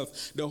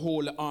yourself the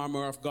whole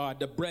armor of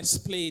God, the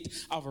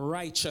breastplate of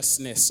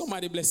righteousness.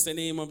 Somebody bless the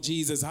name of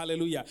Jesus,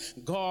 hallelujah.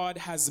 God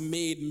has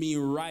made me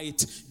right.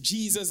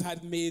 Jesus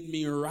had made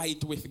me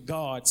right with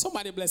God.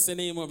 Somebody bless the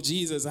name of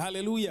Jesus.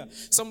 Hallelujah.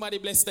 Somebody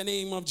bless the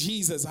name of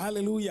Jesus.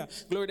 Hallelujah.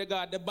 Glory to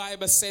God. The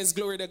Bible says,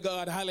 glory to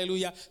God.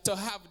 Hallelujah. To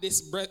have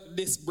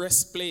this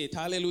breastplate.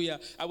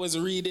 Hallelujah. I was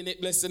reading it,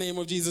 bless the name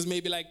of Jesus,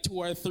 maybe like 2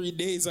 or 3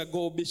 days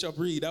ago, Bishop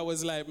Reed. I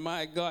was like,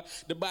 my God.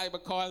 The Bible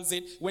calls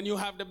it, when you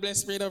have the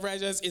breastplate of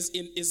righteousness,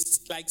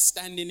 is like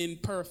standing in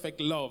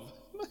perfect love.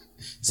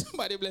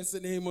 Somebody bless the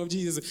name of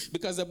Jesus.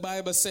 Because the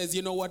Bible says,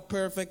 you know what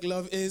perfect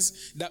love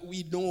is? That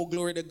we know,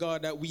 glory to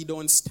God, that we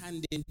don't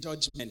stand in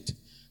judgment,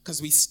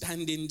 because we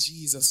stand in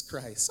Jesus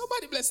Christ.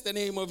 Somebody bless the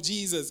name of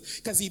Jesus,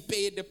 because he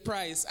paid the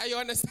price. Are you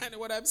understanding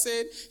what I'm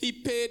saying? He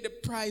paid the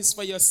price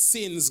for your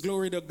sins.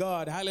 Glory to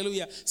God.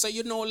 Hallelujah. So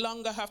you no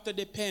longer have to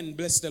depend,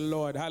 bless the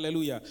Lord,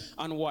 hallelujah,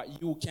 on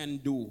what you can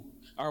do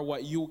or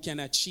what you can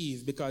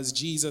achieve, because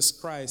Jesus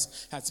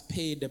Christ has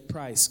paid the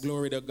price.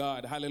 Glory to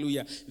God.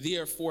 Hallelujah.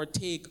 Therefore,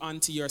 take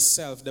unto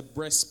yourself the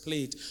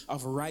breastplate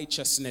of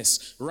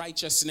righteousness.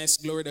 Righteousness,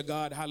 glory to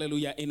God.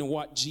 Hallelujah. In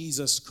what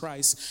Jesus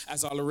Christ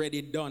has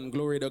already done.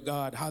 Glory to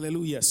God.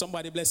 Hallelujah.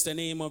 Somebody bless the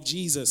name of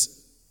Jesus.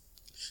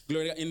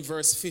 Glory to God. In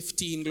verse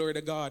 15, glory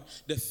to God,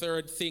 the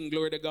third thing,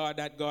 glory to God,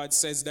 that God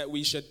says that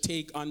we should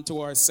take unto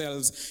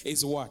ourselves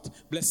is what?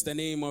 Bless the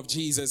name of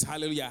Jesus.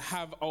 Hallelujah.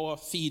 Have our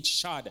feet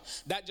shod.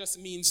 That just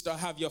means to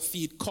have your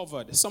feet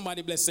covered.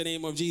 Somebody bless the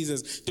name of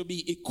Jesus. To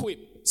be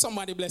equipped.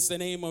 Somebody bless the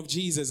name of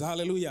Jesus.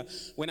 Hallelujah.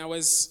 When I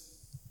was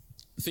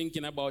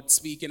thinking about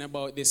speaking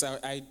about this,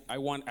 I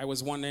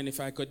was wondering if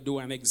I could do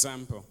an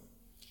example.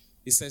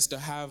 It says to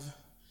have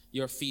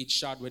your feet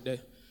shod with the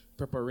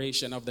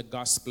preparation of the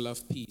gospel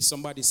of peace.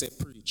 Somebody say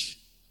preach.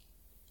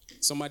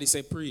 Somebody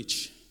say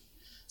preach.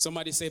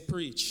 Somebody say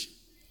preach.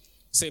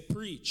 Say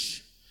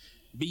preach.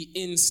 Be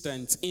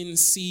instant, in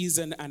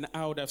season and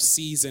out of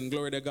season.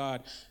 Glory to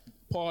God.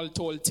 Paul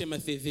told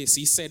Timothy this.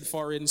 He said,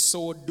 for in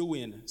so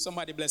doing,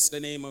 somebody bless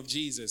the name of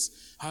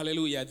Jesus.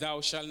 Hallelujah.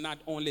 Thou shalt not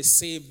only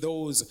save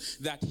those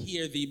that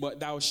hear thee, but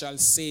thou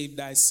shalt save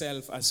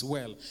thyself as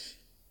well.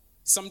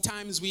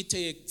 Sometimes we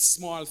take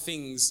small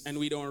things and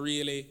we don't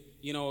really,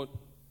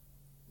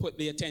 put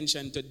the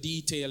attention to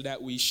detail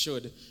that we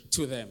should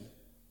to them.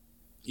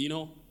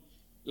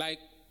 Like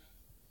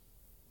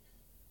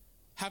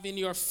having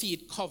your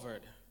feet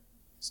covered.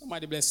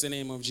 Somebody bless the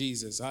name of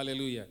Jesus.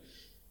 Hallelujah.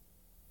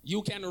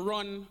 You can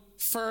run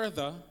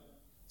further.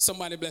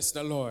 Somebody bless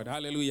the Lord.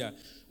 Hallelujah.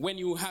 When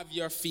you have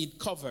your feet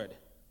covered.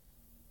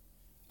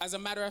 As a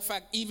matter of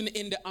fact, even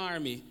in the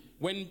army,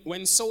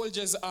 when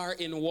soldiers are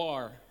in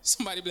war,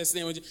 somebody bless the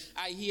name of Jesus,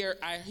 I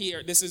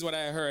hear, this is what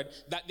I heard,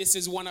 that this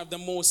is one of the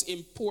most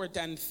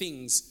important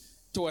things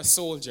to a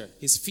soldier,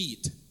 his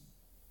feet.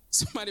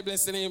 Somebody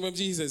bless the name of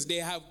Jesus. They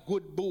have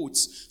good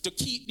boots to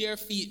keep their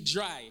feet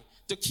dry,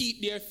 to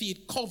keep their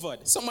feet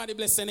covered. Somebody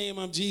bless the name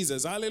of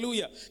Jesus.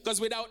 Hallelujah.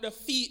 Because without the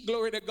feet,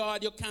 glory to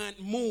God, you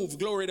can't move.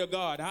 Glory to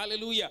God.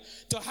 Hallelujah.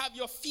 To have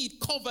your feet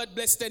covered,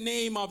 bless the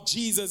name of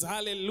Jesus.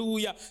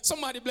 Hallelujah.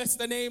 Somebody bless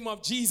the name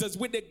of Jesus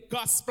with the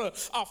gospel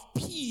of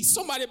peace.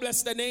 Somebody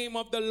bless the name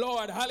of the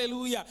Lord.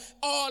 Hallelujah.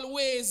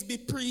 Always be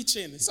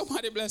preaching.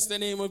 Somebody bless the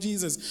name of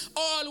Jesus.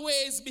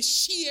 Always be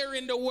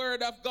sharing the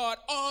word of God.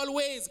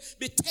 Always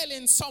be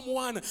telling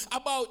someone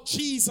about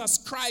Jesus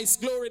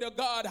Christ. Glory to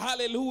God.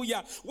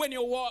 Hallelujah. When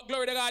you walk,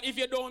 glory to God, if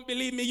you don't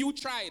believe me, you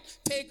try it.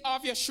 Take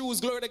off your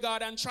shoes, glory to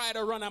God, and try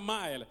to run a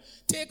mile.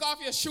 Take off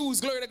your shoes,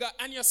 glory to God,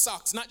 and your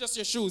socks, not just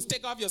your shoes.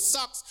 Take off your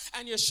socks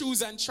and your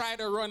shoes and try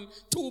to run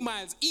 2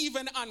 miles,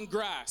 even on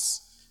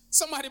grass.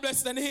 Somebody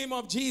bless the name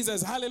of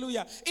Jesus.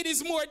 Hallelujah. It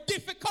is more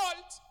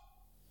difficult.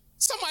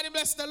 Somebody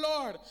bless the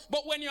Lord.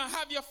 But when you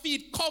have your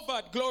feet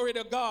covered, glory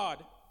to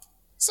God.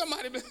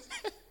 Somebody bless.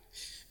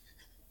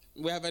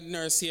 We have a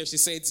nurse here. She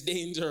said it's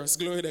dangerous.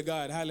 Glory to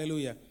God.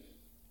 Hallelujah.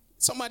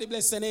 Somebody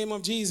bless the name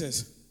of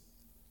Jesus.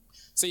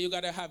 So you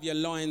got to have your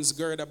loins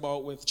girded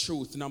about with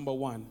truth, number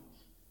one.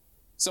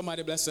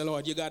 Somebody bless the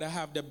Lord. You got to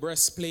have the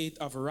breastplate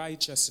of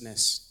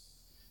righteousness.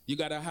 You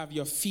got to have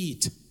your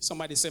feet.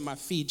 Somebody say, my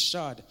feet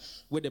shod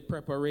with the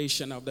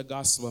preparation of the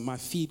gospel. My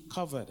feet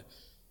covered.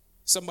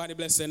 Somebody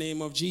bless the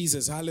name of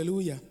Jesus.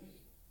 Hallelujah.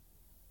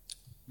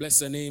 Bless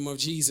the name of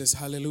Jesus.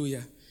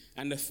 Hallelujah.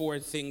 And the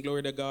fourth thing,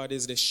 glory to God,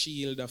 is the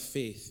shield of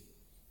faith.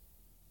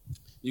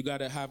 You got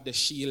to have the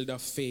shield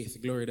of faith.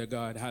 Glory to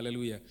God.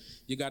 Hallelujah.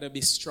 You got to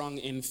be strong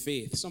in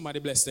faith. Somebody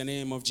bless the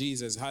name of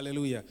Jesus.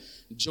 Hallelujah.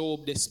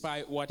 Job,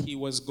 despite what he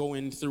was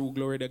going through,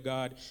 glory to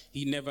God,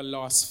 he never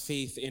lost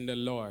faith in the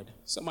Lord.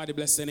 Somebody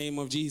bless the name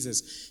of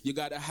Jesus. You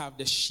got to have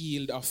the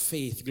shield of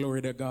faith.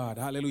 Glory to God.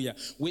 Hallelujah.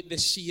 With the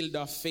shield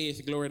of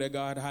faith, glory to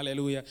God.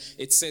 Hallelujah.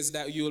 It says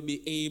that you will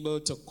be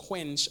able to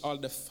quench all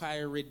the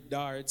fiery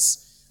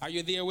darts. Are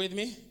you there with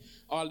me?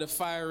 All the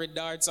fiery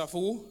darts of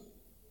who?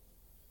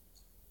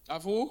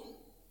 Of who?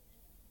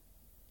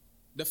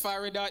 The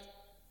fiery dart.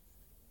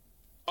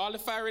 All the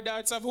fiery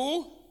darts of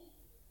who?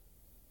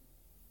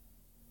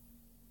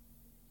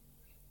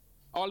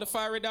 All the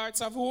fiery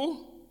darts of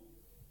who?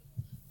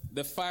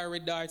 The fiery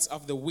darts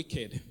of the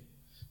wicked.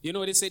 You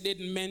know, they said they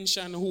didn't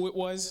mention who it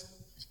was.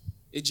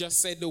 It just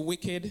said the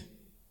wicked.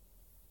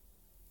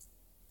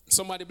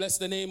 Somebody bless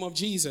the name of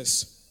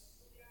Jesus.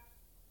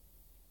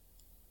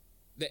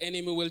 The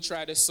enemy will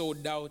try to sow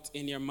doubt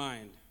in your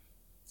mind.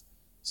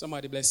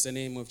 Somebody bless the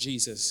name of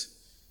Jesus.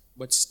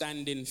 But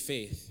stand in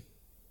faith.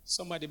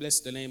 Somebody bless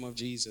the name of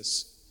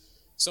Jesus.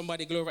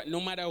 Somebody glorify. No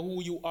matter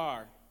who you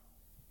are.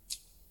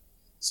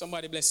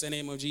 Somebody bless the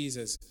name of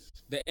Jesus.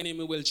 The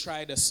enemy will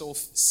try to sow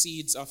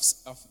seeds of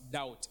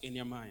doubt in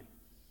your mind.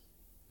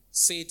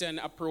 Satan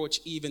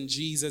approached even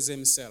Jesus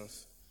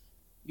himself.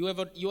 You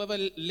ever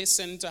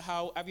listen to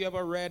how, have you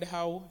ever read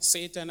how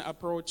Satan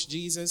approached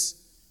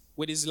Jesus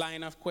with his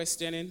line of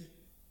questioning?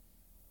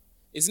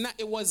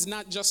 It was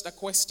not just a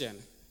question.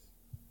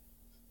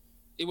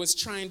 It was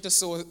trying to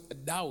sow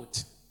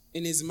doubt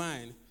in his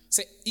mind.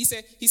 He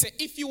said,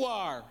 if you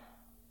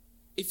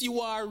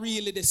are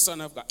really the Son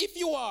of God, if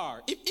you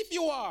are,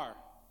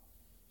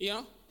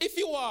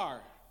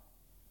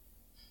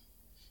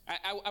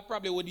 I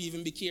probably would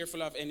even be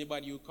careful of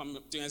anybody who come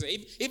up to me and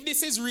say, if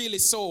this is really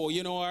so,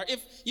 or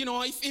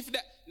if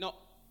that, no.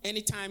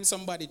 Anytime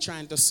somebody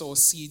trying to sow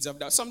seeds of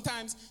doubt.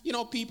 Sometimes,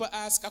 people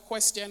ask a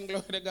question,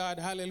 glory to God,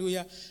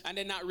 hallelujah, and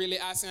they're not really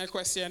asking a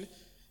question.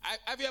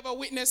 Have you ever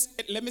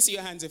witnessed? Let me see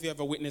your hands if you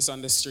ever witnessed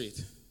on the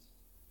street.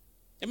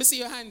 Let me see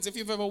your hands if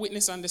you've ever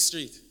witnessed on the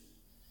street.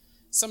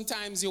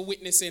 Sometimes you're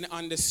witnessing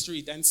on the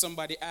street and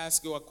somebody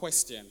asks you a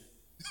question.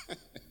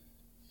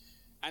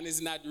 And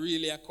it's not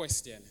really a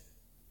question.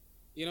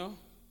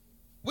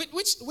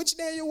 Which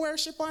day you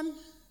worship on?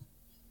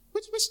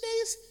 Which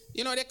days?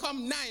 They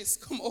come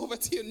over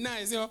to you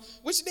nice.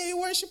 Which day you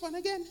worship on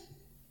again?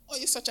 Oh,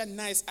 you're such a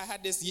nice. I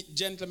had this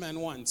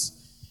gentleman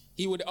once.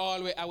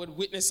 I would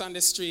witness on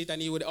the street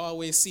and he would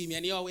always see me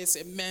and he always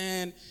say,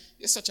 man,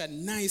 you're such a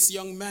nice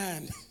young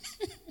man.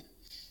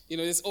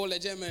 This older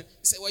gentleman,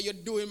 he said, what you're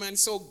doing, man,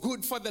 so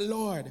good for the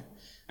Lord.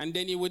 And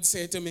then he would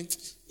say to me,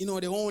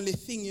 the only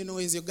thing,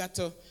 is you got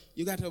to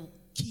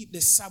keep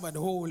the Sabbath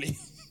holy.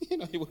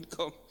 He would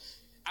come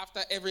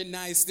after every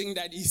nice thing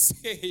that he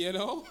say,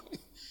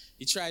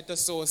 He tried to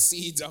sow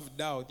seeds of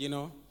doubt,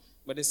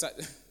 But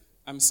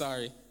I'm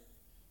sorry.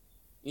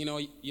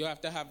 You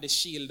have to have the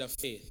shield of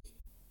faith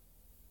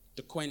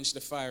to quench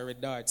the fiery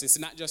darts. It's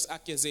not just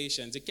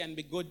accusations. It can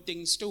be good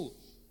things too.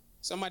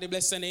 Somebody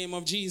bless the name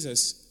of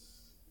Jesus.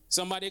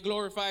 Somebody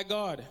glorify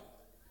God.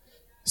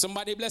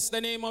 Somebody bless the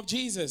name of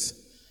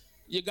Jesus.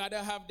 You got to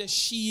have the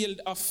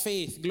shield of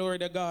faith. Glory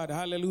to God.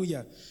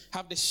 Hallelujah.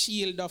 Have the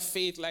shield of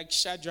faith like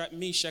Shadrach,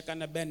 Meshach,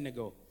 and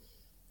Abednego.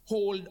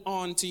 Hold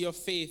on to your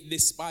faith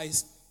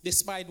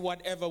despite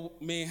whatever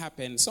may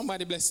happen.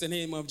 Somebody bless the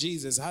name of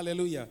Jesus.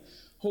 Hallelujah.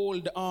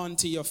 Hold on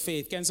to your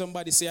faith. Can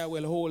somebody say, I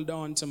will hold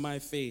on to my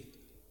faith?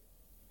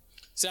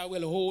 Say, I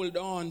will hold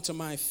on to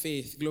my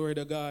faith. Glory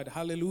to God.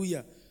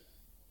 Hallelujah.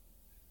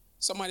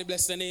 Somebody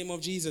bless the name of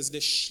Jesus.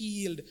 The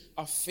shield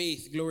of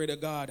faith. Glory to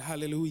God.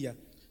 Hallelujah.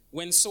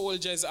 When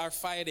soldiers are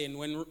fighting,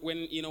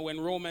 when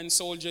Roman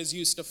soldiers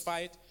used to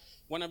fight,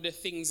 one of the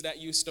things that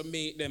used to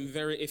make them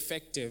very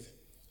effective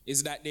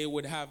is that they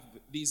would have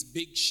these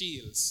big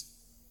shields.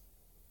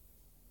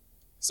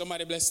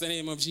 Somebody bless the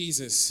name of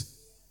Jesus.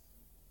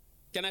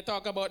 Can I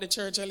talk about the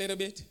church a little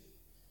bit?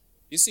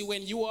 You see,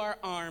 when you are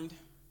armed,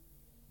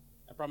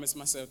 I promised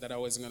myself that I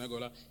wasn't going to go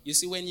long. You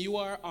see, when you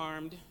are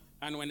armed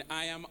and when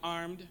I am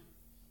armed,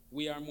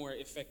 we are more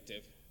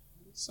effective.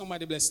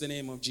 Somebody bless the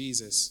name of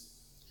Jesus.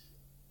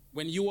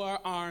 When you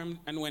are armed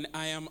and when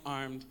I am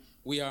armed,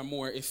 we are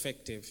more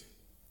effective.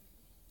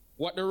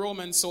 What the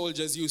Roman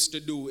soldiers used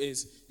to do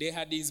is they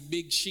had these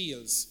big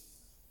shields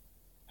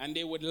and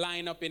they would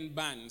line up in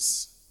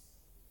bands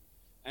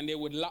and they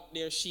would lock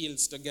their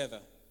shields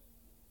together.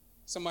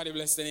 Somebody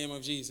bless the name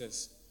of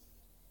Jesus.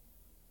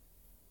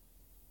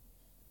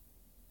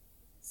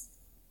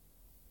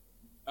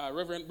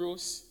 Reverend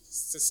Bruce,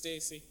 Sister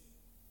Stacy,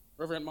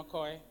 Reverend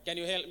McCoy, can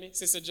you help me?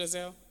 Sister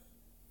Giselle?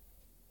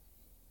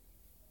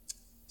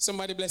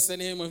 Somebody bless the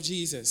name of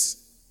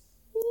Jesus.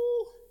 Woo.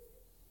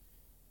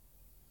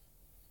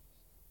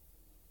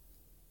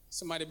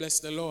 Somebody bless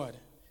the Lord.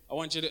 I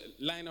want you to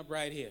line up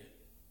right here.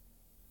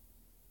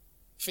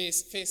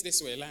 Face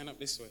this way, line up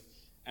this way.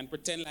 And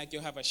pretend like you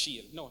have a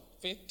shield. No,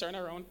 turn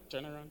around.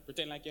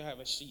 Pretend like you have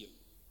a shield.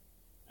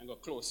 And go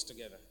close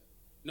together.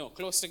 No,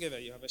 close together,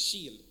 you have a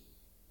shield.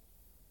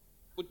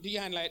 Put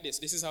your hand like this.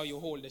 This is how you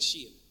hold the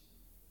shield.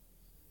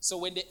 So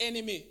when the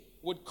enemy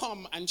would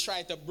come and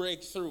try to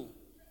break through,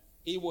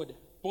 he would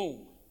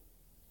boom,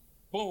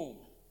 boom,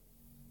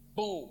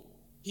 boom.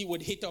 He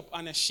would hit up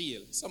on a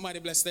shield. Somebody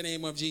bless the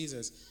name of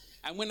Jesus.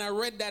 And when I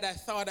read that, I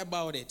thought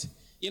about it.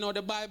 You know,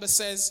 the Bible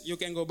says, you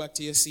can go back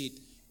to your seat.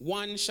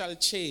 One shall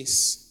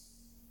chase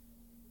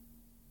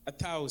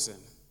 1,000.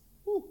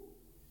 Woo.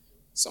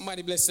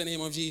 Somebody bless the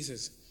name of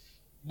Jesus.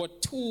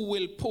 But two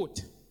will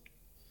put.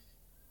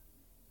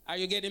 Are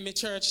you getting me,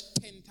 church?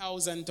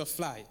 10,000 to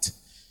flight.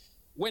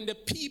 When the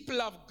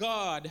people of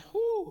God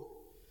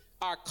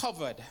are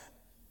covered,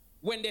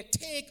 when they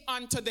take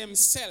unto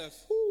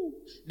themselves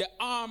the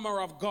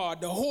armor of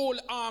God, the whole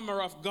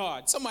armor of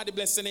God. Somebody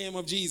bless the name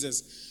of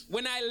Jesus.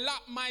 When I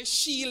lock my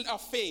shield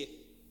of faith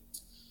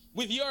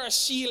with your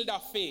shield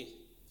of faith.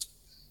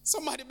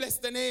 Somebody bless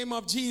the name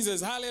of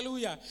Jesus.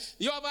 Hallelujah.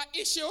 You have an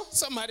issue?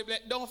 Somebody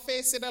bless. Don't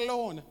face it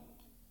alone.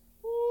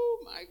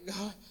 Oh my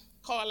God.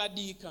 Call a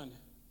deacon.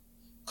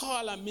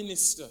 Call a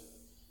minister.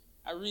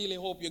 I really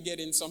hope you're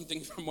getting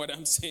something from what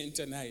I'm saying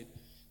tonight.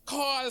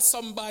 Call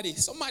somebody.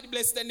 Somebody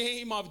bless the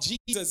name of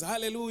Jesus.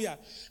 Hallelujah.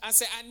 And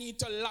say, I need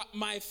to lock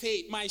my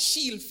faith, my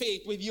shield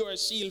faith with your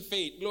shield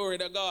faith. Glory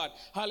to God.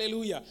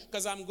 Hallelujah.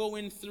 Because I'm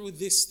going through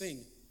this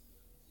thing.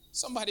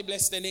 Somebody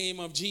bless the name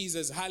of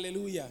Jesus.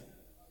 Hallelujah.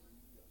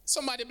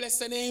 Somebody bless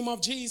the name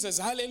of Jesus.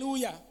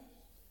 Hallelujah.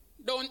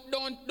 Don't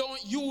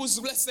use,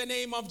 bless the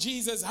name of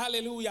Jesus.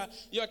 Hallelujah.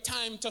 Your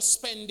time to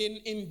spend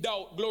in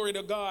doubt. Glory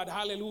to God.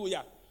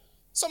 Hallelujah.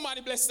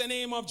 Somebody bless the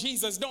name of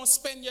Jesus. Don't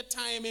spend your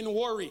time in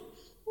worry.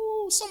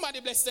 Ooh,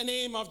 somebody bless the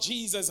name of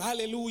Jesus.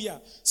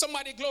 Hallelujah.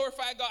 Somebody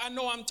glorify God. I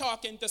know I'm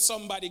talking to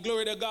somebody.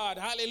 Glory to God.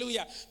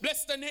 Hallelujah.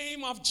 Bless the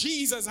name of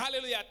Jesus.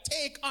 Hallelujah.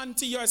 Take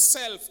unto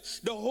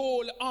yourself the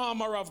whole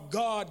armor of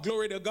God.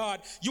 Glory to God.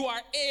 You are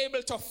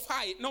able to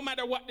fight no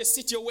matter what the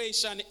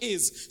situation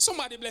is.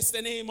 Somebody bless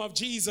the name of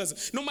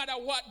Jesus. No matter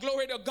what,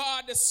 glory to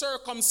God, the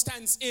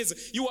circumstance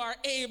is, you are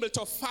able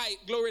to fight.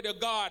 Glory to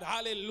God.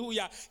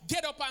 Hallelujah.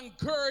 Get up and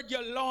gird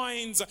your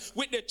loins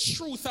with the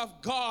truth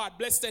of God.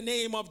 Bless the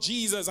name of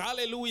Jesus.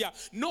 Hallelujah.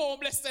 No,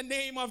 bless the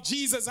name of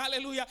Jesus.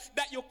 Hallelujah.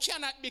 That you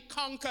cannot be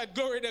conquered.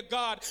 Glory to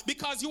God.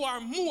 Because you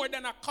are more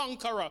than a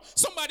conqueror.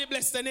 Somebody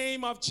bless the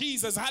name of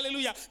Jesus.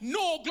 Hallelujah.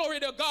 No, glory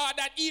to God,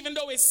 that even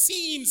though it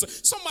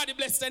seems, somebody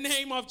bless the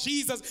name of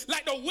Jesus,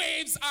 like the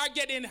waves are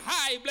getting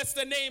high. Bless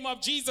the name of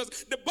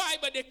Jesus. The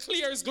Bible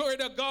declares, glory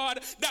to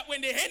God, that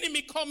when the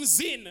enemy comes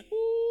in,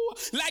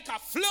 like a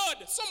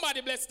flood,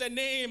 somebody bless the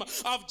name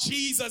of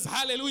Jesus.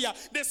 Hallelujah.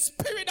 The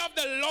Spirit of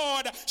the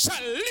Lord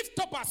shall lift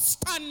up a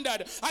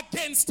standard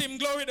against him.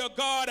 Glory to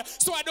God.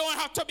 So I don't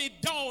have to be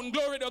down.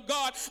 Glory to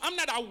God. I'm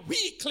not a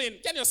weakling.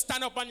 Can you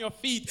stand up on your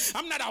feet?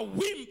 I'm not a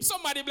wimp.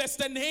 Somebody bless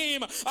the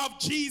name of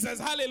Jesus.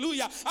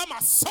 Hallelujah. I'm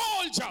a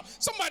soldier.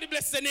 Somebody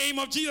bless the name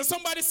of Jesus.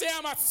 Somebody say,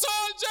 I'm a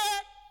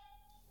soldier.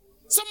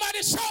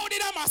 Somebody shout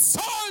it, I'm a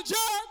soldier.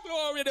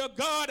 Glory to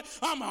God.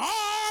 I'm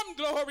armed.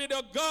 Glory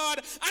to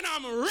God. And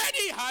I'm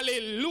ready.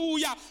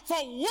 Hallelujah. For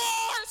war.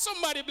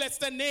 Somebody bless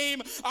the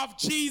name of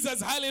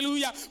Jesus.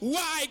 Hallelujah.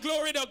 Why?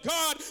 Glory to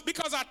God.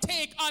 Because I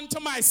take unto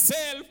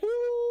myself.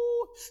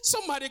 Woo,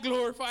 somebody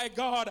glorify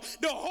God.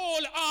 The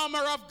whole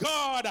armor of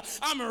God.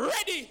 I'm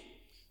ready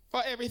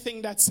for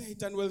everything that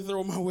Satan will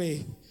throw my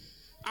way.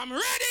 I'm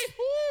ready,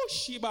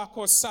 Shiba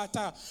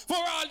Kosata, for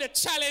all the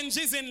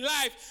challenges in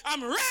life.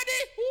 I'm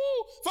ready,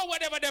 for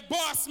whatever the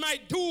boss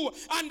might do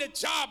on the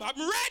job. I'm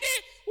ready,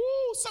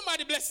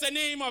 Somebody bless the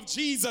name of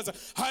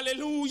Jesus.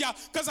 Hallelujah.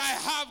 Because I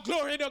have,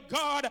 glory to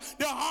God,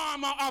 the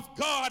armor of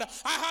God.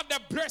 I have the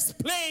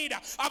breastplate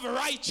of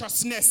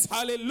righteousness.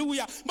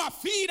 Hallelujah. My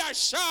feet are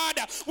shod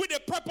with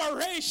the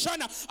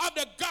preparation of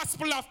the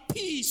gospel of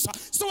peace.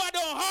 So I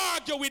don't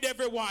argue with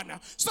everyone.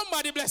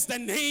 Somebody bless the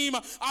name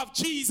of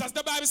Jesus.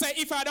 The Bible says,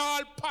 if at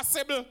all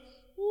possible,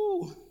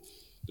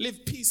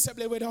 live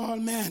peaceably with all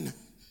men.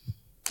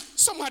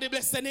 Somebody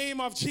bless the name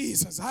of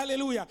Jesus.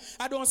 Hallelujah.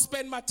 I don't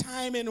spend my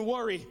time in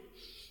worry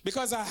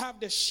because I have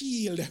the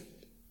shield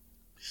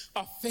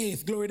of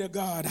faith. Glory to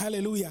God.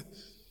 Hallelujah.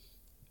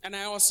 And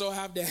I also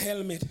have the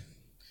helmet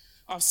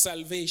of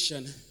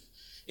salvation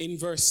in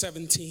verse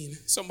 17.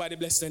 Somebody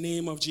bless the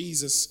name of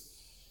Jesus.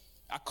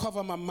 I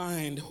cover my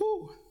mind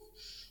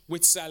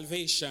with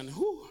salvation.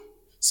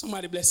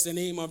 Somebody bless the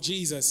name of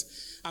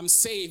Jesus. I'm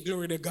saved,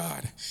 glory to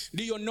God.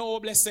 Do you know,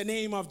 bless the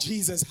name of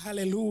Jesus,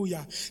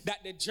 hallelujah, that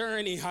the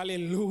journey,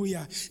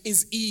 hallelujah,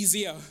 is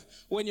easier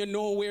when you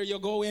know where you're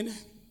going?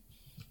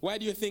 Why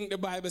do you think the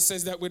Bible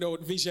says that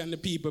without vision the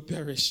people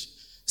perish?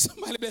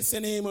 Somebody bless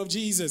the name of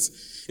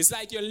Jesus. It's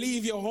like you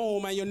leave your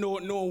home and you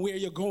don't know where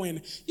you're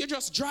going. You're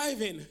just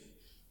driving.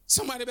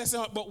 Somebody bless the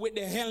name, but with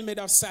the helmet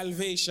of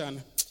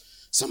salvation.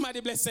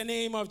 Somebody bless the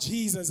name of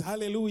Jesus.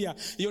 Hallelujah.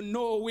 You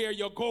know where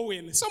you're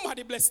going.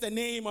 Somebody bless the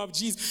name of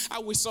Jesus. I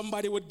wish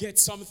somebody would get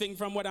something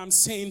from what I'm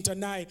saying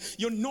tonight.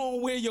 You know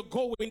where you're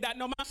going. That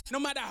no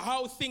matter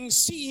how things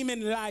seem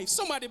in life,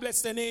 somebody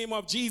bless the name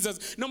of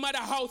Jesus. No matter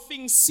how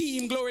things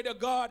seem, glory to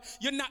God,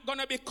 you're not going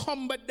to be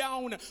cumbered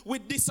down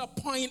with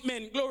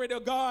disappointment. Glory to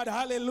God.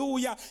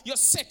 Hallelujah. You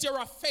set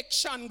your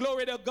affection,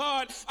 glory to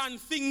God, on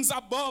things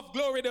above,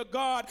 glory to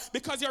God,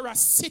 because you're a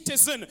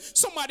citizen.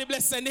 Somebody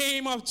bless the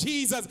name of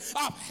Jesus.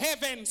 Of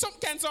heaven.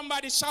 Can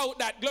somebody shout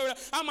that? Glory.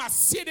 I'm a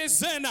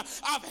citizen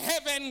of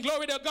heaven.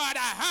 Glory to God. I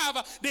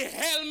have the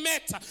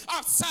helmet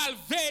of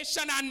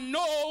salvation. I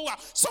know,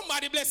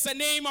 somebody bless the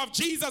name of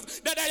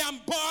Jesus, that I am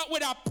bought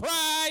with a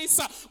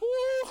price.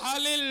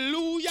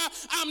 Hallelujah.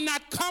 I'm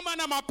not common.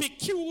 I'm a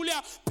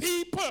peculiar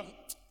people.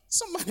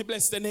 Somebody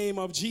bless the name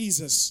of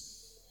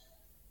Jesus.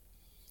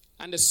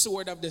 And the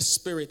sword of the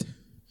Spirit,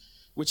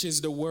 which is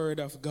the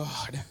word of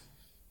God.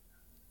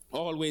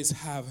 Always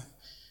have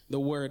the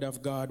word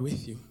of God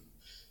with you.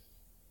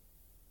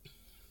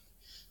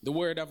 The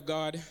word of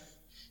God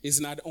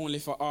is not only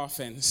for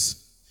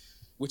offense,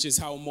 which is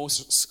how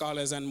most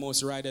scholars and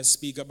most writers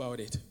speak about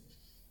it.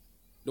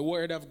 The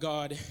word of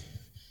God,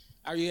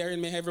 are you hearing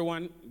me,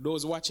 everyone?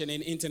 Those watching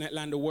in internet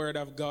land, the word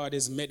of God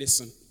is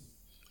medicine.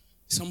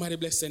 Somebody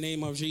bless the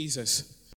name of Jesus.